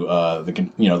comes to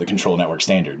the control network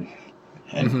standard,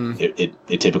 and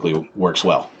it typically works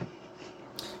well.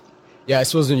 Yeah, I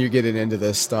suppose when you're getting into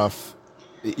this stuff,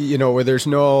 where there's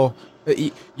no,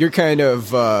 you're kind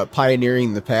of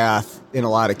pioneering the path in a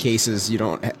lot of cases. You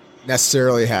don't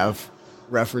necessarily have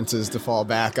references to fall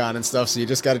back on and stuff, so you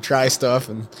just got to try stuff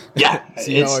and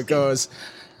see how it goes.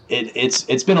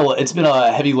 It's been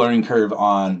a heavy learning curve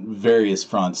on various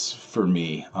fronts for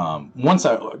me.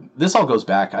 This all goes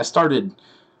back.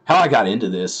 How I got into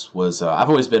this was I've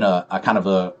always been a kind of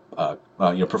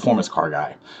a performance car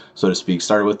guy, so to speak.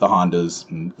 Started with the Hondas,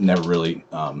 and never really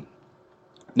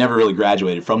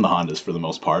graduated from the Hondas for the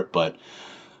most part. But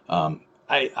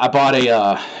I bought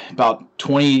about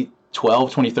 2012,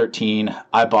 2013.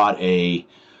 I bought a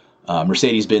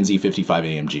Mercedes-Benz E55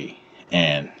 AMG,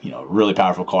 and really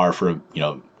powerful car for a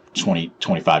 20,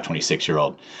 25,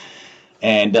 26-year-old.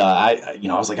 And I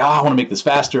was like, I want to make this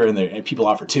faster, and people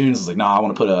offer tunes. I was like, no, I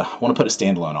want to put a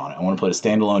standalone on it. I want to put a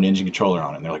standalone engine controller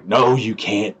on it. And they're like, no, you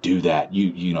can't do that.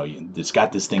 It's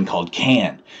got this thing called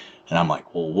CAN. And I'm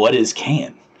like, well, what is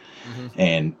CAN? Mm-hmm.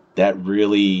 And that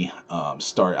really I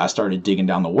started digging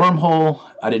down the wormhole.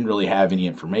 I didn't really have any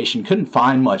information. Couldn't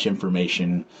find much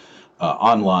information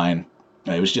online.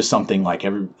 It was just something like I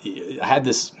had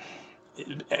this.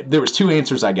 There was 2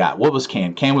 answers I got. What was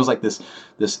CAN? CAN was like this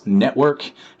network,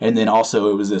 and then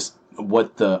also it was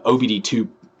what the OBD2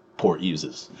 port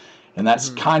uses, and that's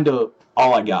kind of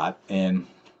all I got. And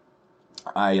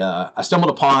I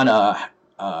stumbled upon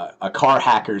a car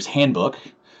hacker's handbook,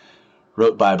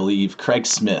 wrote by I believe Craig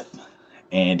Smith,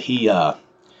 and he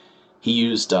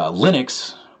used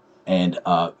Linux and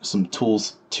some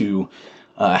tools to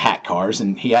hack cars,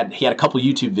 and he had a couple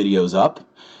YouTube videos up.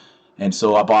 And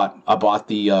so I bought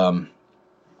the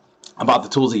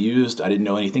tools he used. I didn't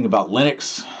know anything about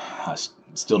Linux. I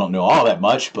still don't know all that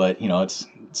much, but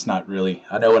it's not really.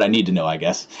 I know what I need to know, I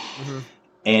guess. Mm-hmm.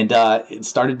 And it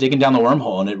started digging down the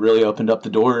wormhole, and it really opened up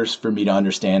the doors for me to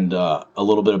understand a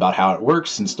little bit about how it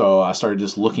works. And so I started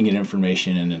just looking at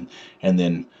information, and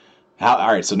then all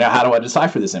right. So now how do I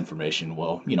decipher this information?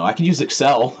 Well, I can use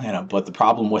Excel, but the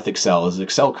problem with Excel is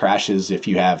Excel crashes if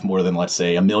you have more than, let's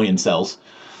say, 1 million cells.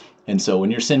 And so when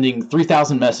you're sending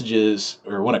 3,000 messages,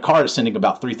 or when a car is sending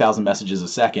about 3,000 messages a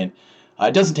second,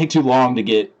 it doesn't take too long to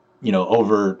get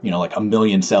over, like a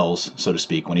million cells, so to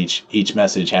speak, when each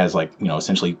message has like,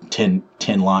 essentially 10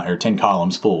 line or 10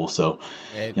 columns full. So,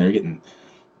 Right. you're getting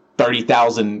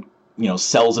 30,000,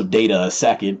 cells of data a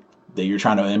second that you're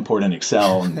trying to import in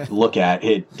Excel and look at.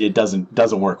 It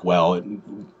doesn't work well. It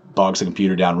bogs the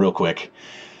computer down real quick.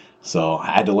 So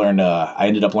I had to learn, I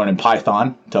ended up learning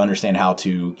Python to understand how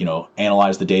to,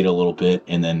 analyze the data a little bit.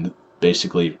 And then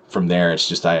basically from there, it's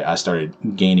just, I started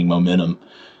gaining momentum,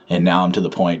 and now I'm to the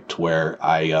point where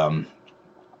I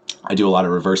do a lot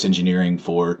of reverse engineering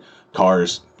for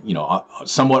cars,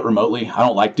 somewhat remotely. I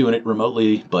don't like doing it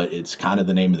remotely, but it's kind of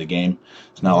the name of the game.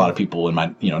 It's not a lot of people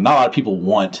not a lot of people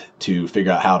want to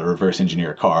figure out how to reverse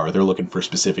engineer a car, or they're looking for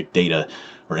specific data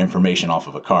or information off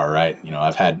of a car, right?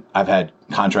 I've had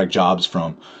contract jobs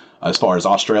from as far as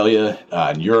Australia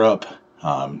and Europe,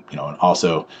 and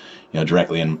also,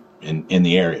 directly in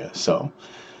the area. So,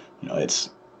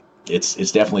 it's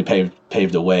definitely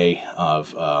paved a way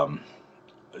of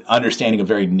understanding a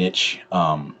very niche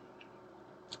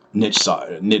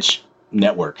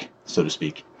network, so to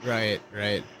speak. Right.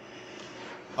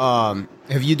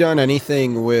 Have you done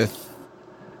anything with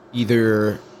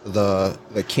either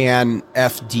the CAN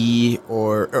FD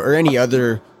or any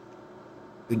other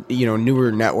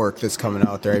newer network that's coming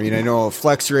out there? I mean, I know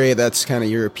FlexRay, that's kind of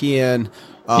European.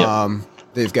 Yep.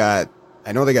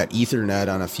 I know they got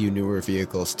Ethernet on a few newer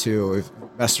vehicles too. Have you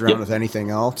messed around with anything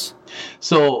else?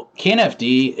 So CAN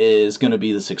FD is going to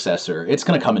be the successor. It's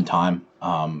going to come in time.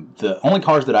 The only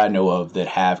cars that I know of that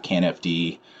have CAN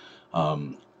FD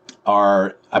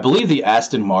are, I believe, the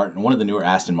Aston Martin, one of the newer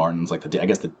Aston Martins, like I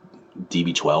guess the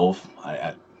DB12.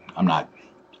 I'm not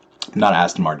an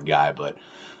Aston Martin guy, but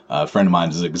a friend of mine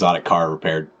is an exotic car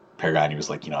repair guy, and he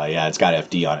was like, yeah, it's got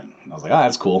FD on it. And I was like, oh,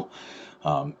 that's cool.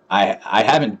 I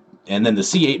haven't. And then the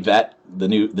C8 Vet, the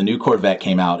new Corvette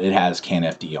came out. It has CAN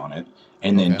FD on it.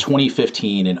 And then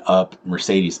 2015 and up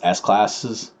Mercedes S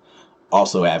classes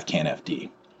also have CAN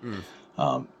FD.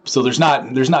 So there's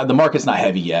not the market's not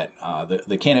heavy yet.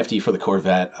 The CAN FD for the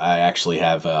Corvette, I actually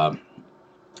have a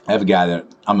guy that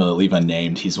I'm going to leave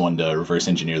unnamed. He's one to reverse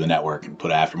engineer the network and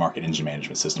put an aftermarket engine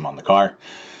management system on the car.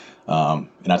 And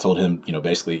I told him,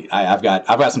 basically, I've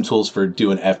got some tools for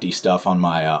doing FD stuff on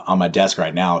my desk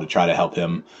right now to try to help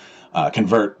him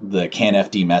convert the CAN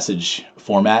FD message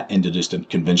format into just a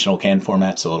conventional CAN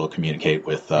format, so it'll communicate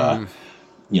with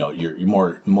your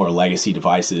more legacy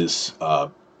devices.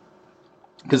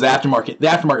 Because the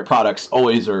aftermarket products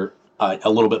always are a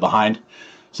little bit behind,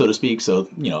 so to speak. So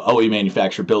OE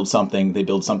manufacturer builds something, they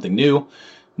build something new.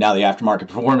 Now the aftermarket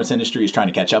performance industry is trying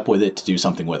to catch up with it to do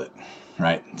something with it.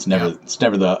 Right? It's never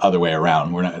the other way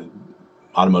around. We're not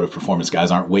automotive performance guys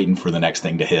aren't waiting for the next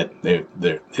thing to hit.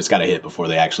 It's got to hit before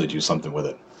they actually do something with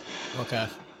it. Okay.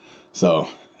 So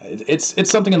it's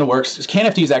something in the works. CAN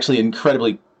FD is actually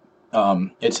incredibly.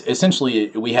 It's essentially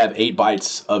we have 8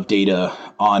 bytes of data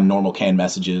on normal CAN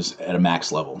messages at a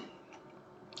max level.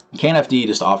 CAN FD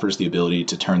just offers the ability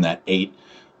to turn that 8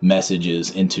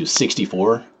 messages into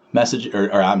 64 message,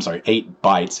 or I'm sorry, 8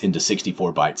 bytes into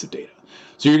 64 bytes of data.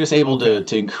 So you're just able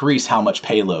to increase how much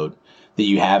payload that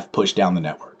you have pushed down the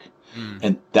network.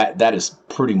 And that is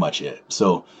pretty much it.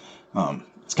 So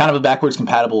it's kind of a backwards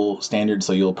compatible standard.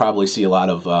 So you'll probably see a lot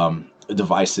of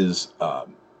devices,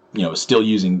 still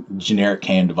using generic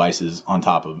CAN devices on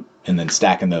top of, and then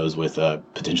stacking those with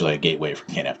potentially a gateway for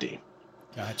CAN FD.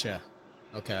 Gotcha.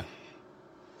 Okay.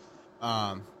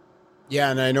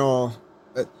 Yeah, and I know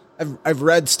I've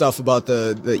read stuff about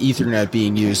the Ethernet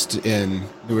being used in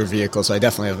newer vehicles. I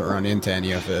definitely haven't run into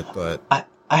any of it, but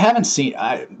I haven't seen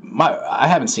I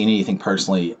haven't seen anything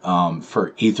personally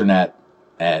for Ethernet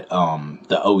at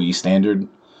the OE standard.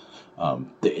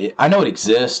 I know it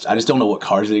exists. I just don't know what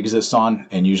cars it exists on,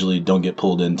 and usually don't get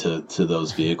pulled into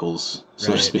those vehicles,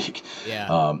 so to speak.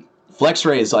 Yeah.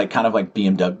 FlexRay is kind of like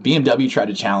BMW. BMW tried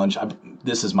to challenge.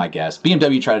 This is my guess.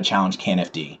 BMW tried to challenge CAN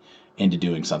FD into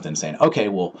doing something, saying, okay,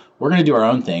 well, we're going to do our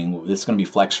own thing. It's going to be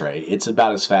FlexRay. It's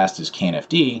about as fast as CAN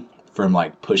FD from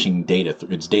pushing data.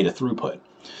 It's data throughput.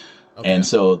 Okay. And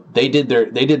so they did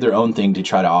their own thing to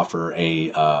try to offer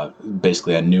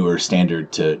basically a newer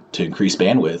standard to increase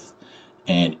bandwidth.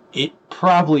 And it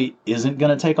probably isn't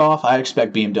going to take off. I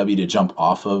expect BMW to jump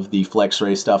off of the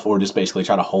FlexRay stuff, or just basically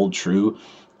try to hold true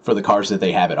for the cars that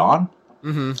they have it on.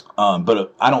 Mm-hmm.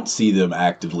 But I don't see them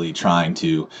actively trying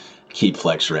to keep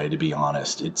FlexRay, to be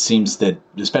honest. It seems that,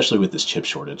 especially with this chip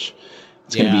shortage,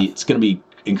 it's going to be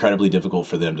incredibly difficult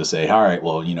for them to say, all right,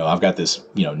 well, I've got this,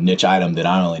 niche item that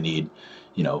I only need,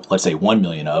 let's say 1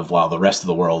 million of, while the rest of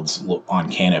the world's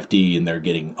on CAN FD and they're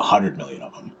getting 100 million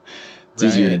of them. It's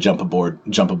easier to jump aboard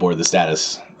the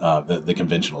status, the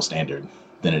conventional standard.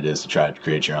 than it is to try to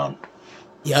create your own.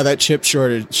 Yeah, that chip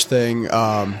shortage thing,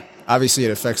 obviously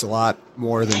it affects a lot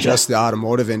more than just the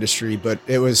automotive industry, but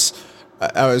I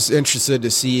was interested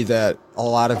to see that a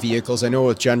lot of vehicles, I know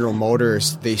with General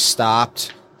Motors, they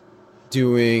stopped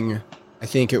doing, I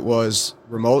think it was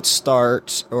remote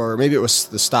start, or maybe it was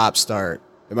the stop start.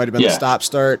 It might have been the stop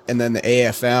start and then the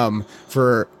AFM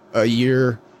for a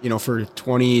year, for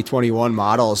 2021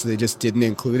 models. They just didn't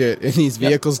include it in these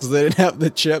vehicles because they didn't have the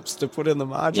chips to put in the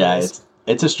modules. Yeah,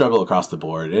 it's a struggle across the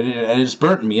board. And it's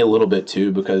burnt me a little bit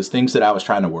too, because things that I was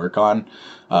trying to work on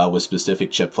with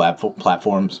specific chip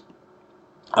platforms,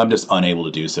 I'm just unable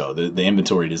to do so. The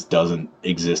inventory just doesn't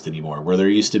exist anymore. Where there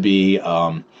used to be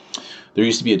a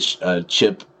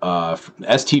chip,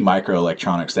 ST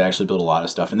Microelectronics. They actually built a lot of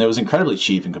stuff, and it was incredibly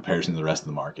cheap in comparison to the rest of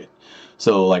the market.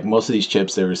 So like most of these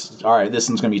chips, there was, all right, this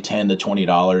one's going to be $10 to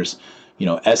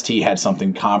 $20. ST had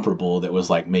something comparable that was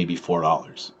like maybe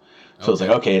 $4. So it's like,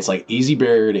 okay, it's like easy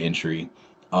barrier to entry.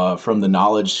 From the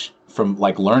knowledge, from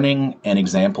like learning and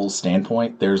examples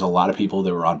standpoint, there's a lot of people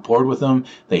that were on board with them.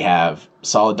 They have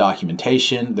solid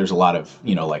documentation. There's a lot of,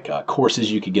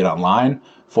 courses you could get online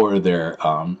for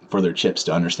their chips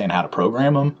to understand how to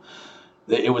program them.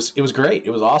 It was great.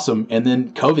 It was awesome. And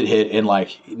then COVID hit, and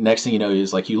like next thing you know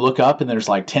is like you look up and there's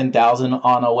like 10,000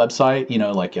 on a website,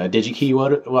 like DigiKey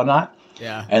whatnot.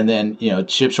 Yeah. And then,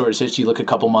 chip shortage, you look a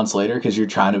couple months later because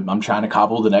I'm trying to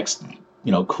cobble the next,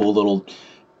 cool little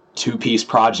 2-piece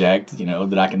project,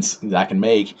 that I can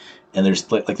make. And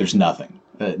there's nothing,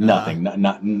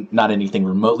 nothing, not anything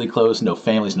remotely close, no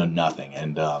families, no nothing.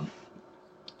 And,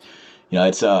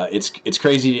 it's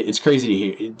crazy. It's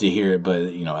crazy to hear it, but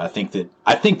I think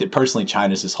that personally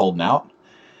China's just holding out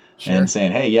and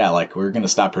saying, hey, yeah, like we're going to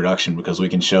stop production because we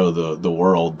can show the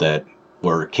world that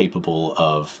we're capable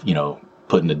of,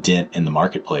 putting a dent in the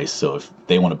marketplace. So if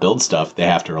they want to build stuff, they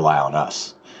have to rely on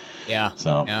us. Yeah.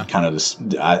 So kind of this,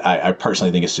 I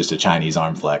personally think it's just a Chinese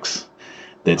arm flex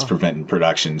that's preventing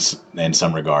productions in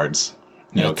some regards.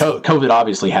 COVID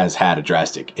obviously has had a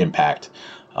drastic impact.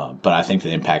 But I think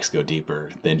the impacts go deeper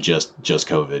than just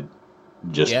COVID.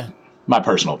 My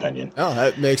personal opinion. Oh,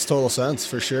 that makes total sense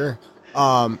for sure.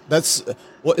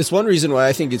 It's one reason why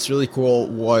I think it's really cool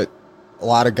what a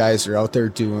lot of guys are out there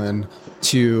doing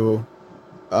to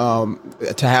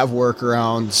have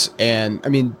workarounds, and I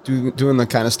mean doing the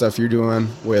kind of stuff you're doing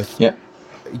with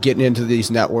getting into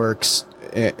these networks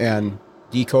and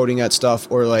decoding that stuff,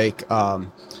 or like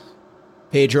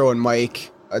Pedro and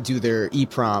Mike do their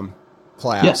EEPROM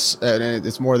class, and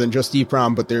it's more than just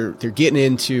EEPROM, but they're getting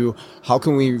into how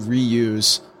can we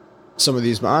reuse some of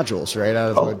these modules right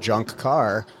out of a junk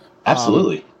car.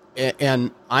 Absolutely.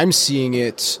 And I'm seeing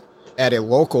it at a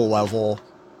local level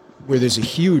where there's a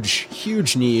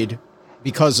huge need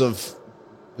because of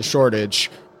the shortage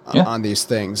on these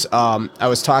things. I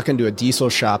was talking to a diesel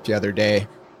shop the other day.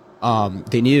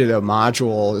 They needed a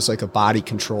module. It's like a body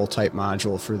control type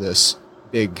module for this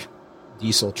big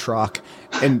diesel truck,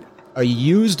 and a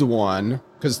used one,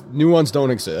 because new ones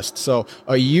don't exist. So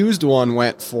a used one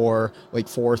went for like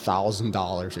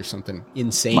 $4,000 or something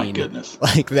insane. My goodness.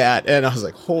 Like that. And I was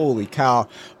like, holy cow.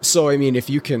 So, I mean, if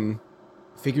you can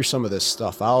figure some of this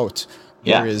stuff out,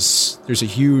 there's a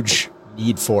huge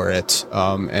need for it.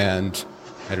 And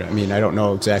I don't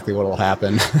know exactly what will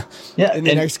happen in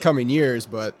the next coming years,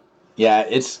 but yeah,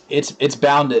 it's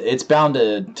bound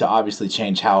to obviously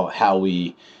change how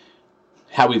we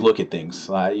look at things.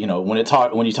 When you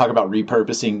talk about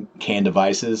repurposing CAN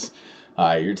devices,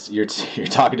 you're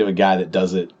talking to a guy that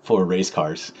does it for race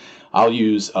cars. I'll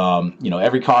use,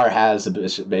 every car has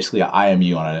basically an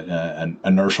IMU on an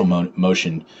inertial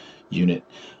motion unit.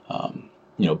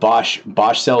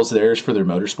 Bosch sells theirs for their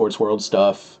motorsports world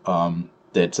stuff.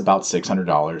 That's about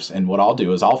 $600. And what I'll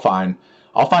do is I'll find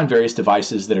various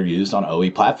devices that are used on OE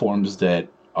platforms that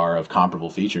are of comparable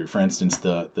feature. For instance,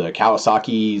 the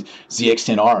Kawasaki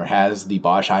ZX-10R has the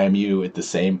Bosch IMU at the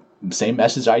same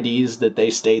message IDs that they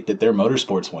state that their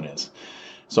motorsports one is.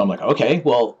 So I'm like, okay,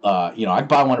 well, I can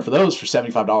buy one for those for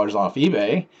 $75 off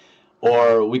eBay,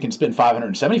 or we can spend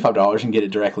 $575 and get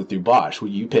it directly through Bosch.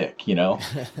 What you pick,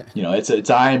 it's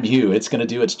IMU. It's going to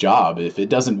do its job. If it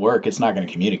doesn't work, it's not going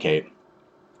to communicate.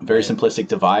 Very simplistic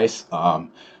device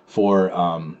for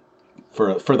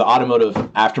the automotive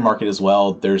aftermarket as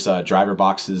well. There's driver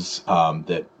boxes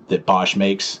that Bosch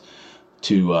makes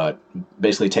to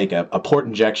basically take a port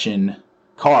injection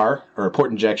car or a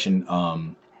port injection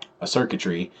a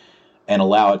circuitry and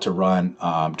allow it to run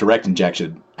direct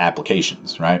injection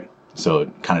applications, right? So it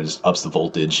kind of just ups the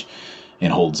voltage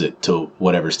and holds it to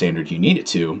whatever standard you need it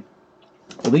to.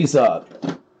 These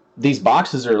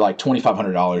boxes are like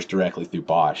 $2,500 directly through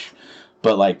Bosch.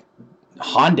 but like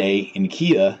Hyundai and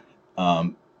Kia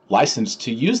licensed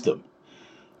to use them.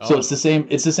 So it's the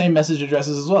same message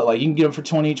addresses as well. Like you can get them for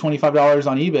 $20, $25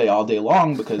 on eBay all day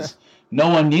long because no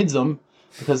one needs them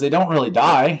because they don't really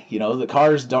die. You know, the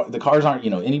cars aren't, you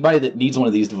know, anybody that needs one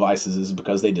of these devices is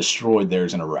because they destroyed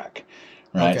theirs in a wreck,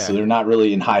 right? Okay. So they're not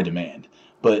really in high demand.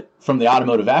 But from the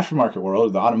automotive aftermarket world,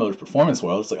 or the automotive performance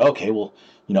world, it's like, okay, well,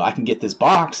 you know, I can get this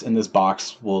box and this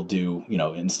box will do, you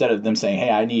know, instead of them saying,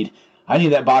 hey, I need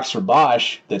that box for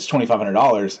Bosch that's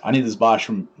 $2,500. I need this box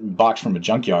from a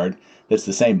junkyard that's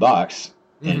the same box.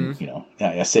 And, you know,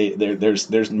 I say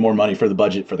there's more money for the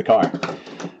budget for the car.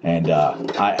 And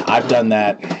I've done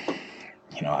that,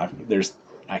 you know,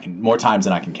 I can more times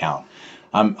than I can count.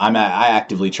 I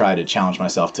actively try to challenge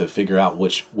myself to figure out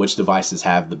which devices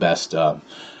have the best,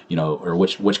 you know, or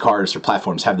which cars or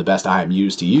platforms have the best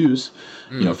IMUs to use,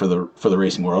 you know, for the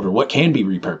racing world, or what can be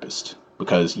repurposed,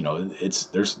 because, you know,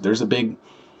 there's a big,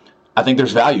 I think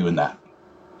there's value in that.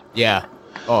 Yeah.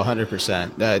 Oh,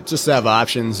 100%. Just to have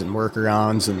options and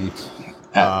workarounds, and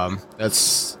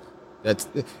that's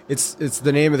it's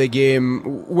the name of the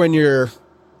game when you're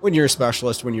a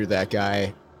specialist, when you're that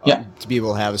guy. To be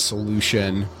able to have a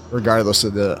solution regardless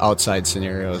of the outside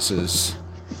scenarios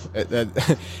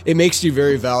it makes you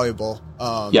very valuable.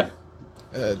 I've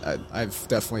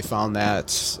definitely found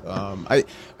that.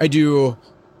 I do.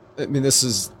 I mean,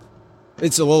 it's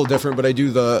a little different, but I do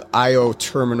the IO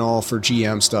terminal for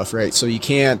GM stuff, right? So you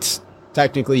can't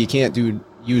do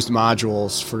used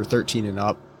modules for 13 and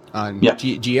up on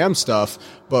GM stuff,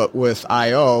 but with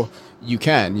IO, you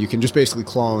can just basically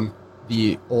clone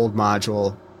the old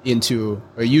module into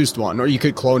a used one, or you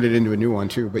could clone it into a new one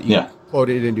too, but you clone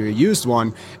it into a used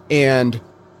one. And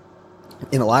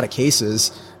in a lot of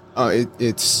cases,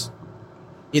 it's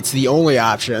the only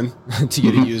option to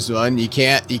get a used one. You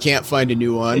can't find a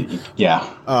new one.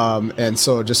 And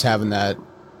so just having that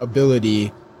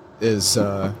ability is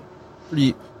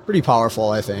pretty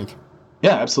powerful, I think.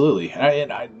 Yeah, absolutely.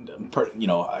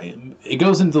 It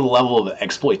goes into the level of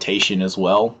exploitation as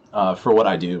well for what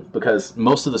I do, because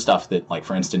most of the stuff that, like,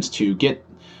 for instance, to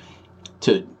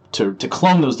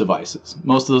clone those devices,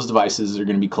 most of those devices are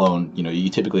going to be cloned. You know, you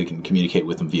typically can communicate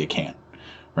with them via CAN,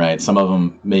 right? Some of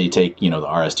them may take, you know, the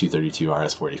RS-232,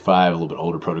 RS-485, a little bit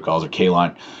older protocols, or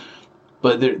K-Line,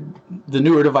 but the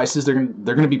newer devices, they're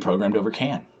going to be programmed over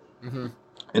CAN.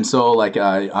 And so, like,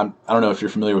 I don't know if you're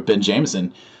familiar with Ben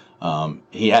Jameson.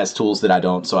 He has tools that I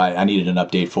don't, so I needed an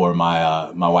update for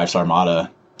my wife's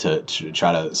Armada to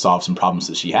try to solve some problems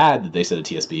that she had, that they said a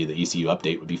TSB, the ECU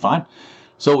update would be fine.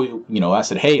 So I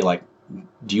said, hey, like,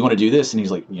 do you want to do this? And he's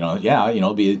like, yeah,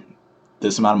 it'll be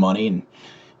this amount of money, and,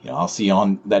 I'll see you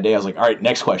on that day. I was like, all right,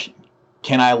 next question.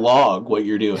 Can I log what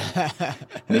you're doing? And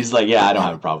he's like, yeah, I don't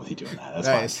have a problem with you doing that.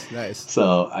 That's fine. Nice.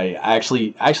 So I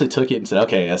actually took it and said,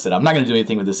 okay, I said, I'm not going to do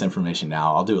anything with this information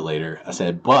now. I'll do it later. I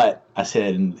said,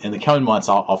 in the coming months,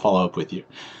 I'll follow up with you.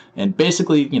 And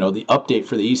basically, the update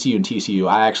for the ECU and TCU,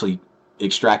 I actually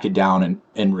extracted down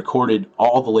and recorded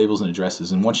all the labels and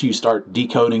addresses. And once you start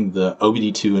decoding the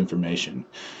OBD2 information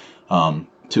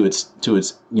to its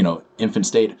infant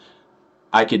state,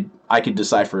 I could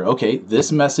decipher, okay,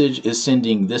 this message is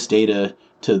sending this data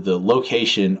to the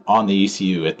location on the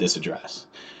ECU at this address.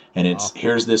 And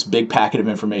here's this big packet of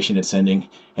information it's sending,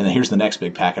 and then here's the next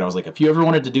big packet. I was like, if you ever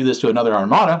wanted to do this to another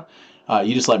Armada,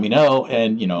 you just let me know,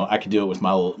 and I could do it with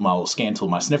my little scan tool,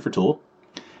 my sniffer tool.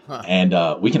 And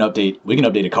we can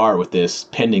update a car with this,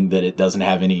 pending that it doesn't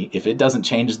have any, if it doesn't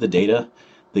change the data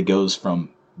that goes from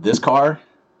this car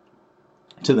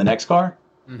to the next car,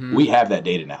 we have that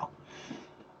data now.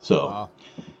 So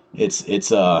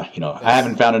it's I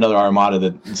haven't found another Armada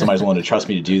that somebody's willing to trust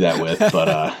me to do that with,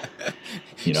 but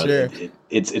sure.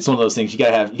 It's one of those things you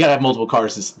gotta have multiple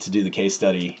cars to do the case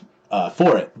study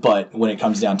for it. But when it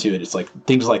comes down to it, it's like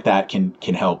things like that can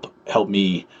help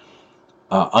me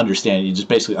understand. You just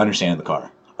basically understand the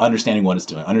car, understanding what it's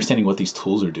doing, understanding what these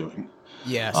tools are doing.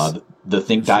 Yes. The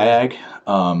Think Diag.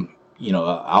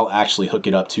 I'll actually hook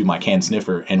it up to my CAN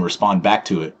sniffer and respond back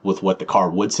to it with what the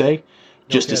car would say.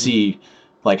 Just to see,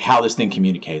 like, how this thing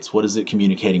communicates. What is it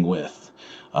communicating with?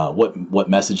 What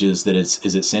messages that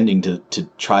is it sending to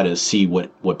try to see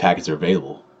what packets are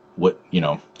available?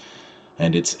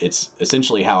 And it's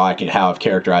essentially how I've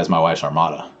characterized my wife's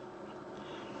Armada.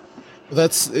 Well,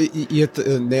 that's, you hit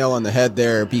the nail on the head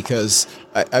there, because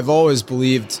I've always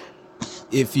believed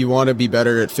if you want to be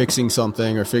better at fixing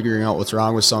something or figuring out what's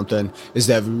wrong with something, is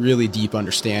to have a really deep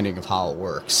understanding of how it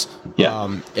works.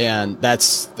 Yeah. And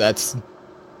that's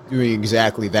doing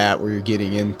exactly that, where you're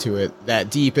getting into it that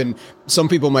deep. And some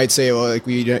people might say, well, like,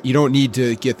 you don't need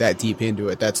to get that deep into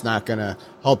it. That's not going to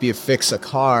help you fix a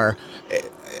car,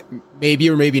 maybe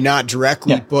or maybe not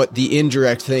directly, but the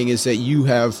indirect thing is that you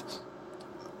have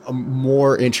a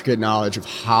more intricate knowledge of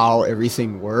how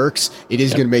everything works. It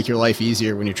is going to make your life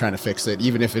easier when you're trying to fix it,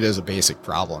 even if it is a basic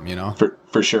problem, you know?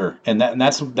 For sure. And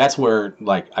that's where,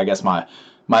 like, I guess my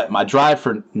drive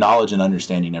for knowledge and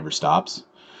understanding never stops.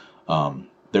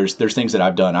 There's things that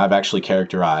I've done. I've actually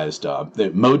characterized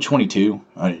the Mode 22.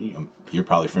 You're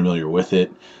probably familiar with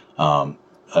it.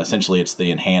 Essentially, it's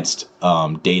the enhanced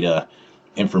data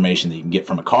information that you can get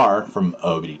from a car from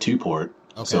OBD2 port.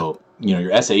 Okay. So,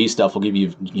 your SAE stuff will give you,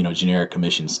 generic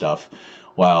commission stuff,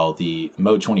 while the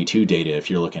Mode 22 data, if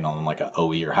you're looking on like a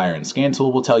OE or higher end scan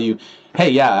tool, will tell you, hey,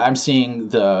 yeah, I'm seeing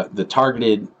the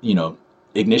targeted,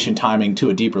 ignition timing to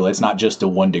a deeper. It's not just to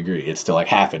 1 degree. It's to like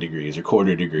half a degree or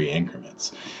quarter degree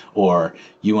increments. Or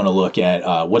you want to look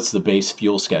at what's the base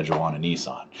fuel schedule on a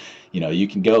Nissan. You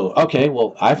can go, okay,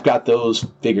 well, I've got those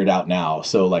figured out now.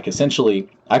 So like essentially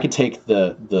I could take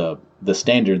the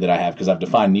standard that I have, because I've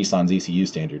defined Nissan's ECU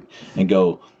standard, and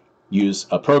go use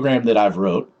a program that I've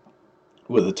wrote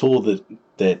with a tool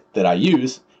that I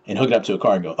use and hook it up to a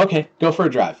car and go, okay, go for a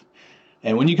drive.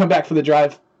 And when you come back for the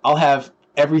drive, I'll have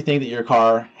everything that your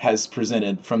car has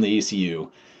presented from the ECU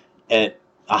at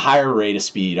a higher rate of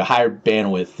speed, a higher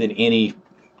bandwidth than any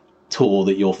tool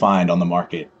that you'll find on the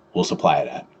market will supply it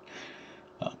at.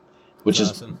 Which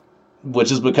is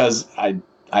because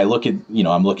I look at,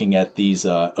 I'm looking at these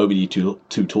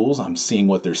OBD2 tools. I'm seeing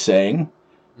what they're saying.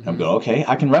 Mm-hmm. I'm going, okay,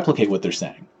 I can replicate what they're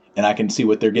saying, and I can see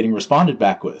what they're getting responded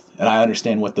back with, and I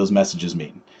understand what those messages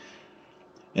mean.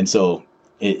 And so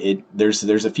there's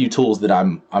a few tools that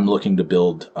I'm looking to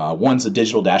build. One's a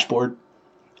digital dashboard.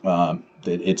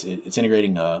 It's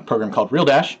integrating a program called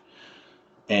RealDash.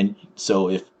 And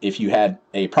so if you had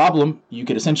a problem, you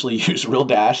could essentially use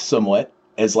RealDash somewhat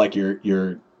as like your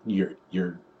OBD2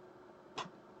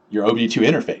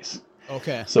 interface.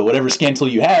 Okay. So whatever scan tool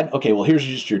you had, okay, well, here's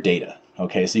just your data.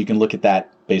 Okay, so you can look at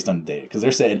that based on the data, because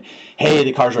they're saying, hey,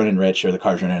 the car's running rich, or the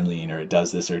car's running lean, or it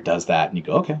does this or it does that, and you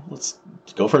go, okay, let's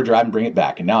go for a drive and bring it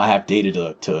back. And now I have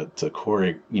data to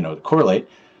correlate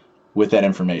with that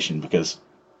information, because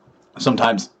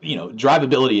sometimes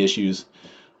drivability issues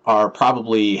are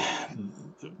probably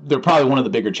one of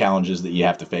the bigger challenges that you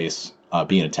have to face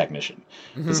being a technician.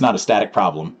 Mm-hmm. It's not a static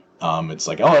problem. It's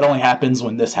like, oh, it only happens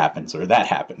when this happens or that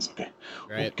happens. Okay,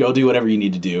 right. Well, go do whatever you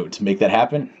need to do to make that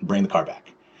happen. Bring the car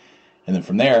back, and then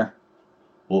from there,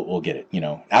 we'll get it.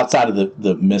 Outside of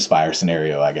the misfire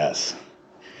scenario, I guess.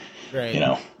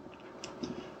 Right.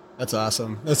 That's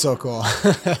awesome. That's so cool.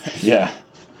 Yeah.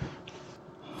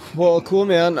 Well, cool,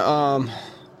 man. I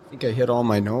think I hit all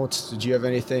my notes. Did you have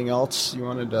anything else you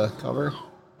wanted to cover?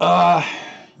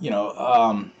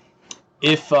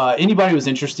 If anybody was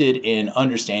interested in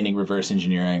understanding reverse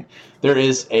engineering,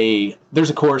 there's a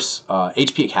course.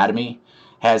 HP Academy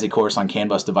has a course on CAN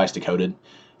bus device decoded.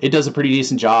 It does a pretty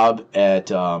decent job at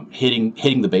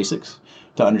hitting the basics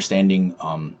to understanding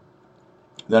how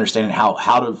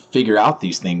to figure out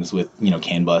these things with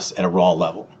CAN bus at a raw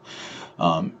level,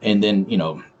 and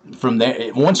then from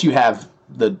there, once you have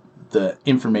the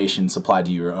information supplied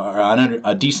to you or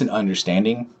a decent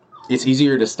understanding, it's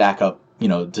easier to stack up.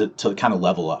 To kind of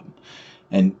level up,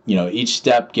 and each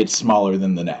step gets smaller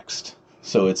than the next.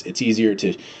 So it's easier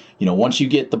to, once you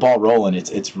get the ball rolling,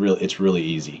 it's really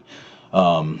easy.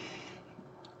 Getting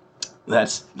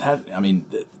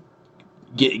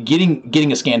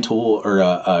a scan tool or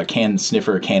a CAN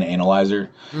sniffer, CAN analyzer.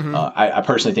 Mm-hmm. I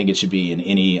personally think it should be in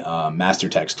any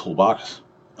MasterTech's toolbox,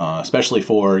 especially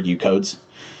for U codes.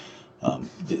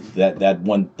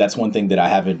 That's one thing that I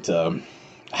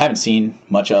haven't seen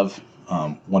much of.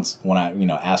 When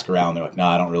I ask around, they're like, no,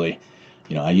 I don't really,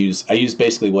 I use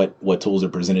basically what tools are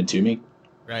presented to me.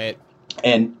 Right.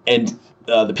 And the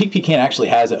PeakPCAN actually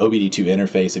has an OBD2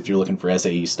 interface if you're looking for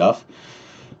SAE stuff,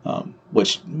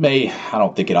 which I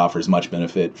don't think it offers much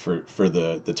benefit for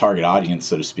the target audience,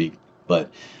 so to speak. But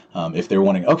if they're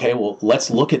wanting, okay, well, let's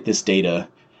look at this data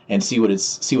and see what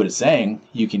it's saying,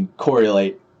 you can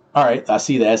correlate. All right, I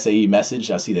see the SAE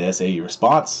message, I see the SAE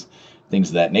response, things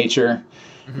of that nature.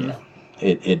 Mm-hmm.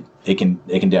 It can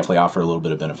definitely offer a little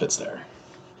bit of benefits there.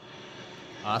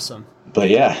 Awesome.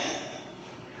 But yeah.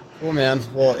 Cool, man.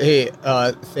 Well, hey,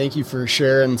 thank you for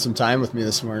sharing some time with me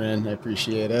this morning. I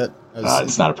appreciate it.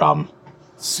 It's not a problem.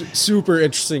 Super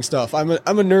interesting stuff. I'm a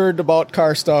nerd about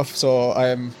car stuff, so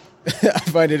I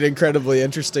find it incredibly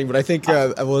interesting. But I think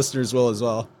listeners will as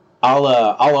well. I'll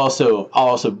also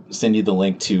send you the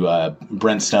link to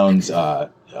Brent Stone's of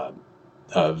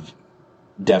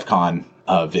DEF CON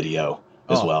video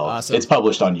as well. Awesome. It's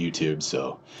published on YouTube,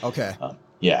 so okay.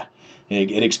 Yeah,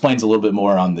 it explains a little bit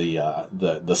more on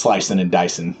the slicing and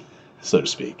dicing, so to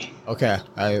speak. Okay,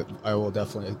 I will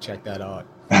definitely check that out.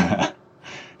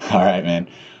 All right, man.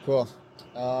 Cool.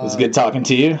 It was good talking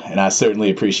to you, and I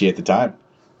certainly appreciate the time.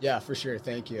 Yeah, for sure.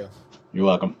 Thank you. You're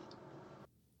welcome.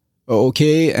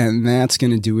 Okay, and that's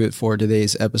going to do it for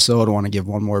today's episode. I want to give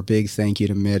one more big thank you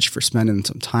to Mitch for spending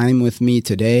some time with me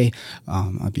today.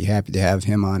 I'd be happy to have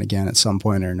him on again at some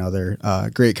point or another.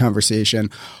 Great conversation.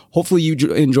 Hopefully you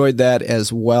enjoyed that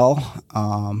as well.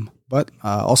 But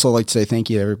also like to say thank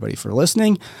you to everybody for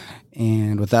listening.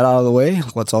 And with that out of the way,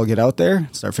 let's all get out there,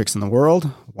 start fixing the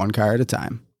world one car at a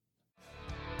time.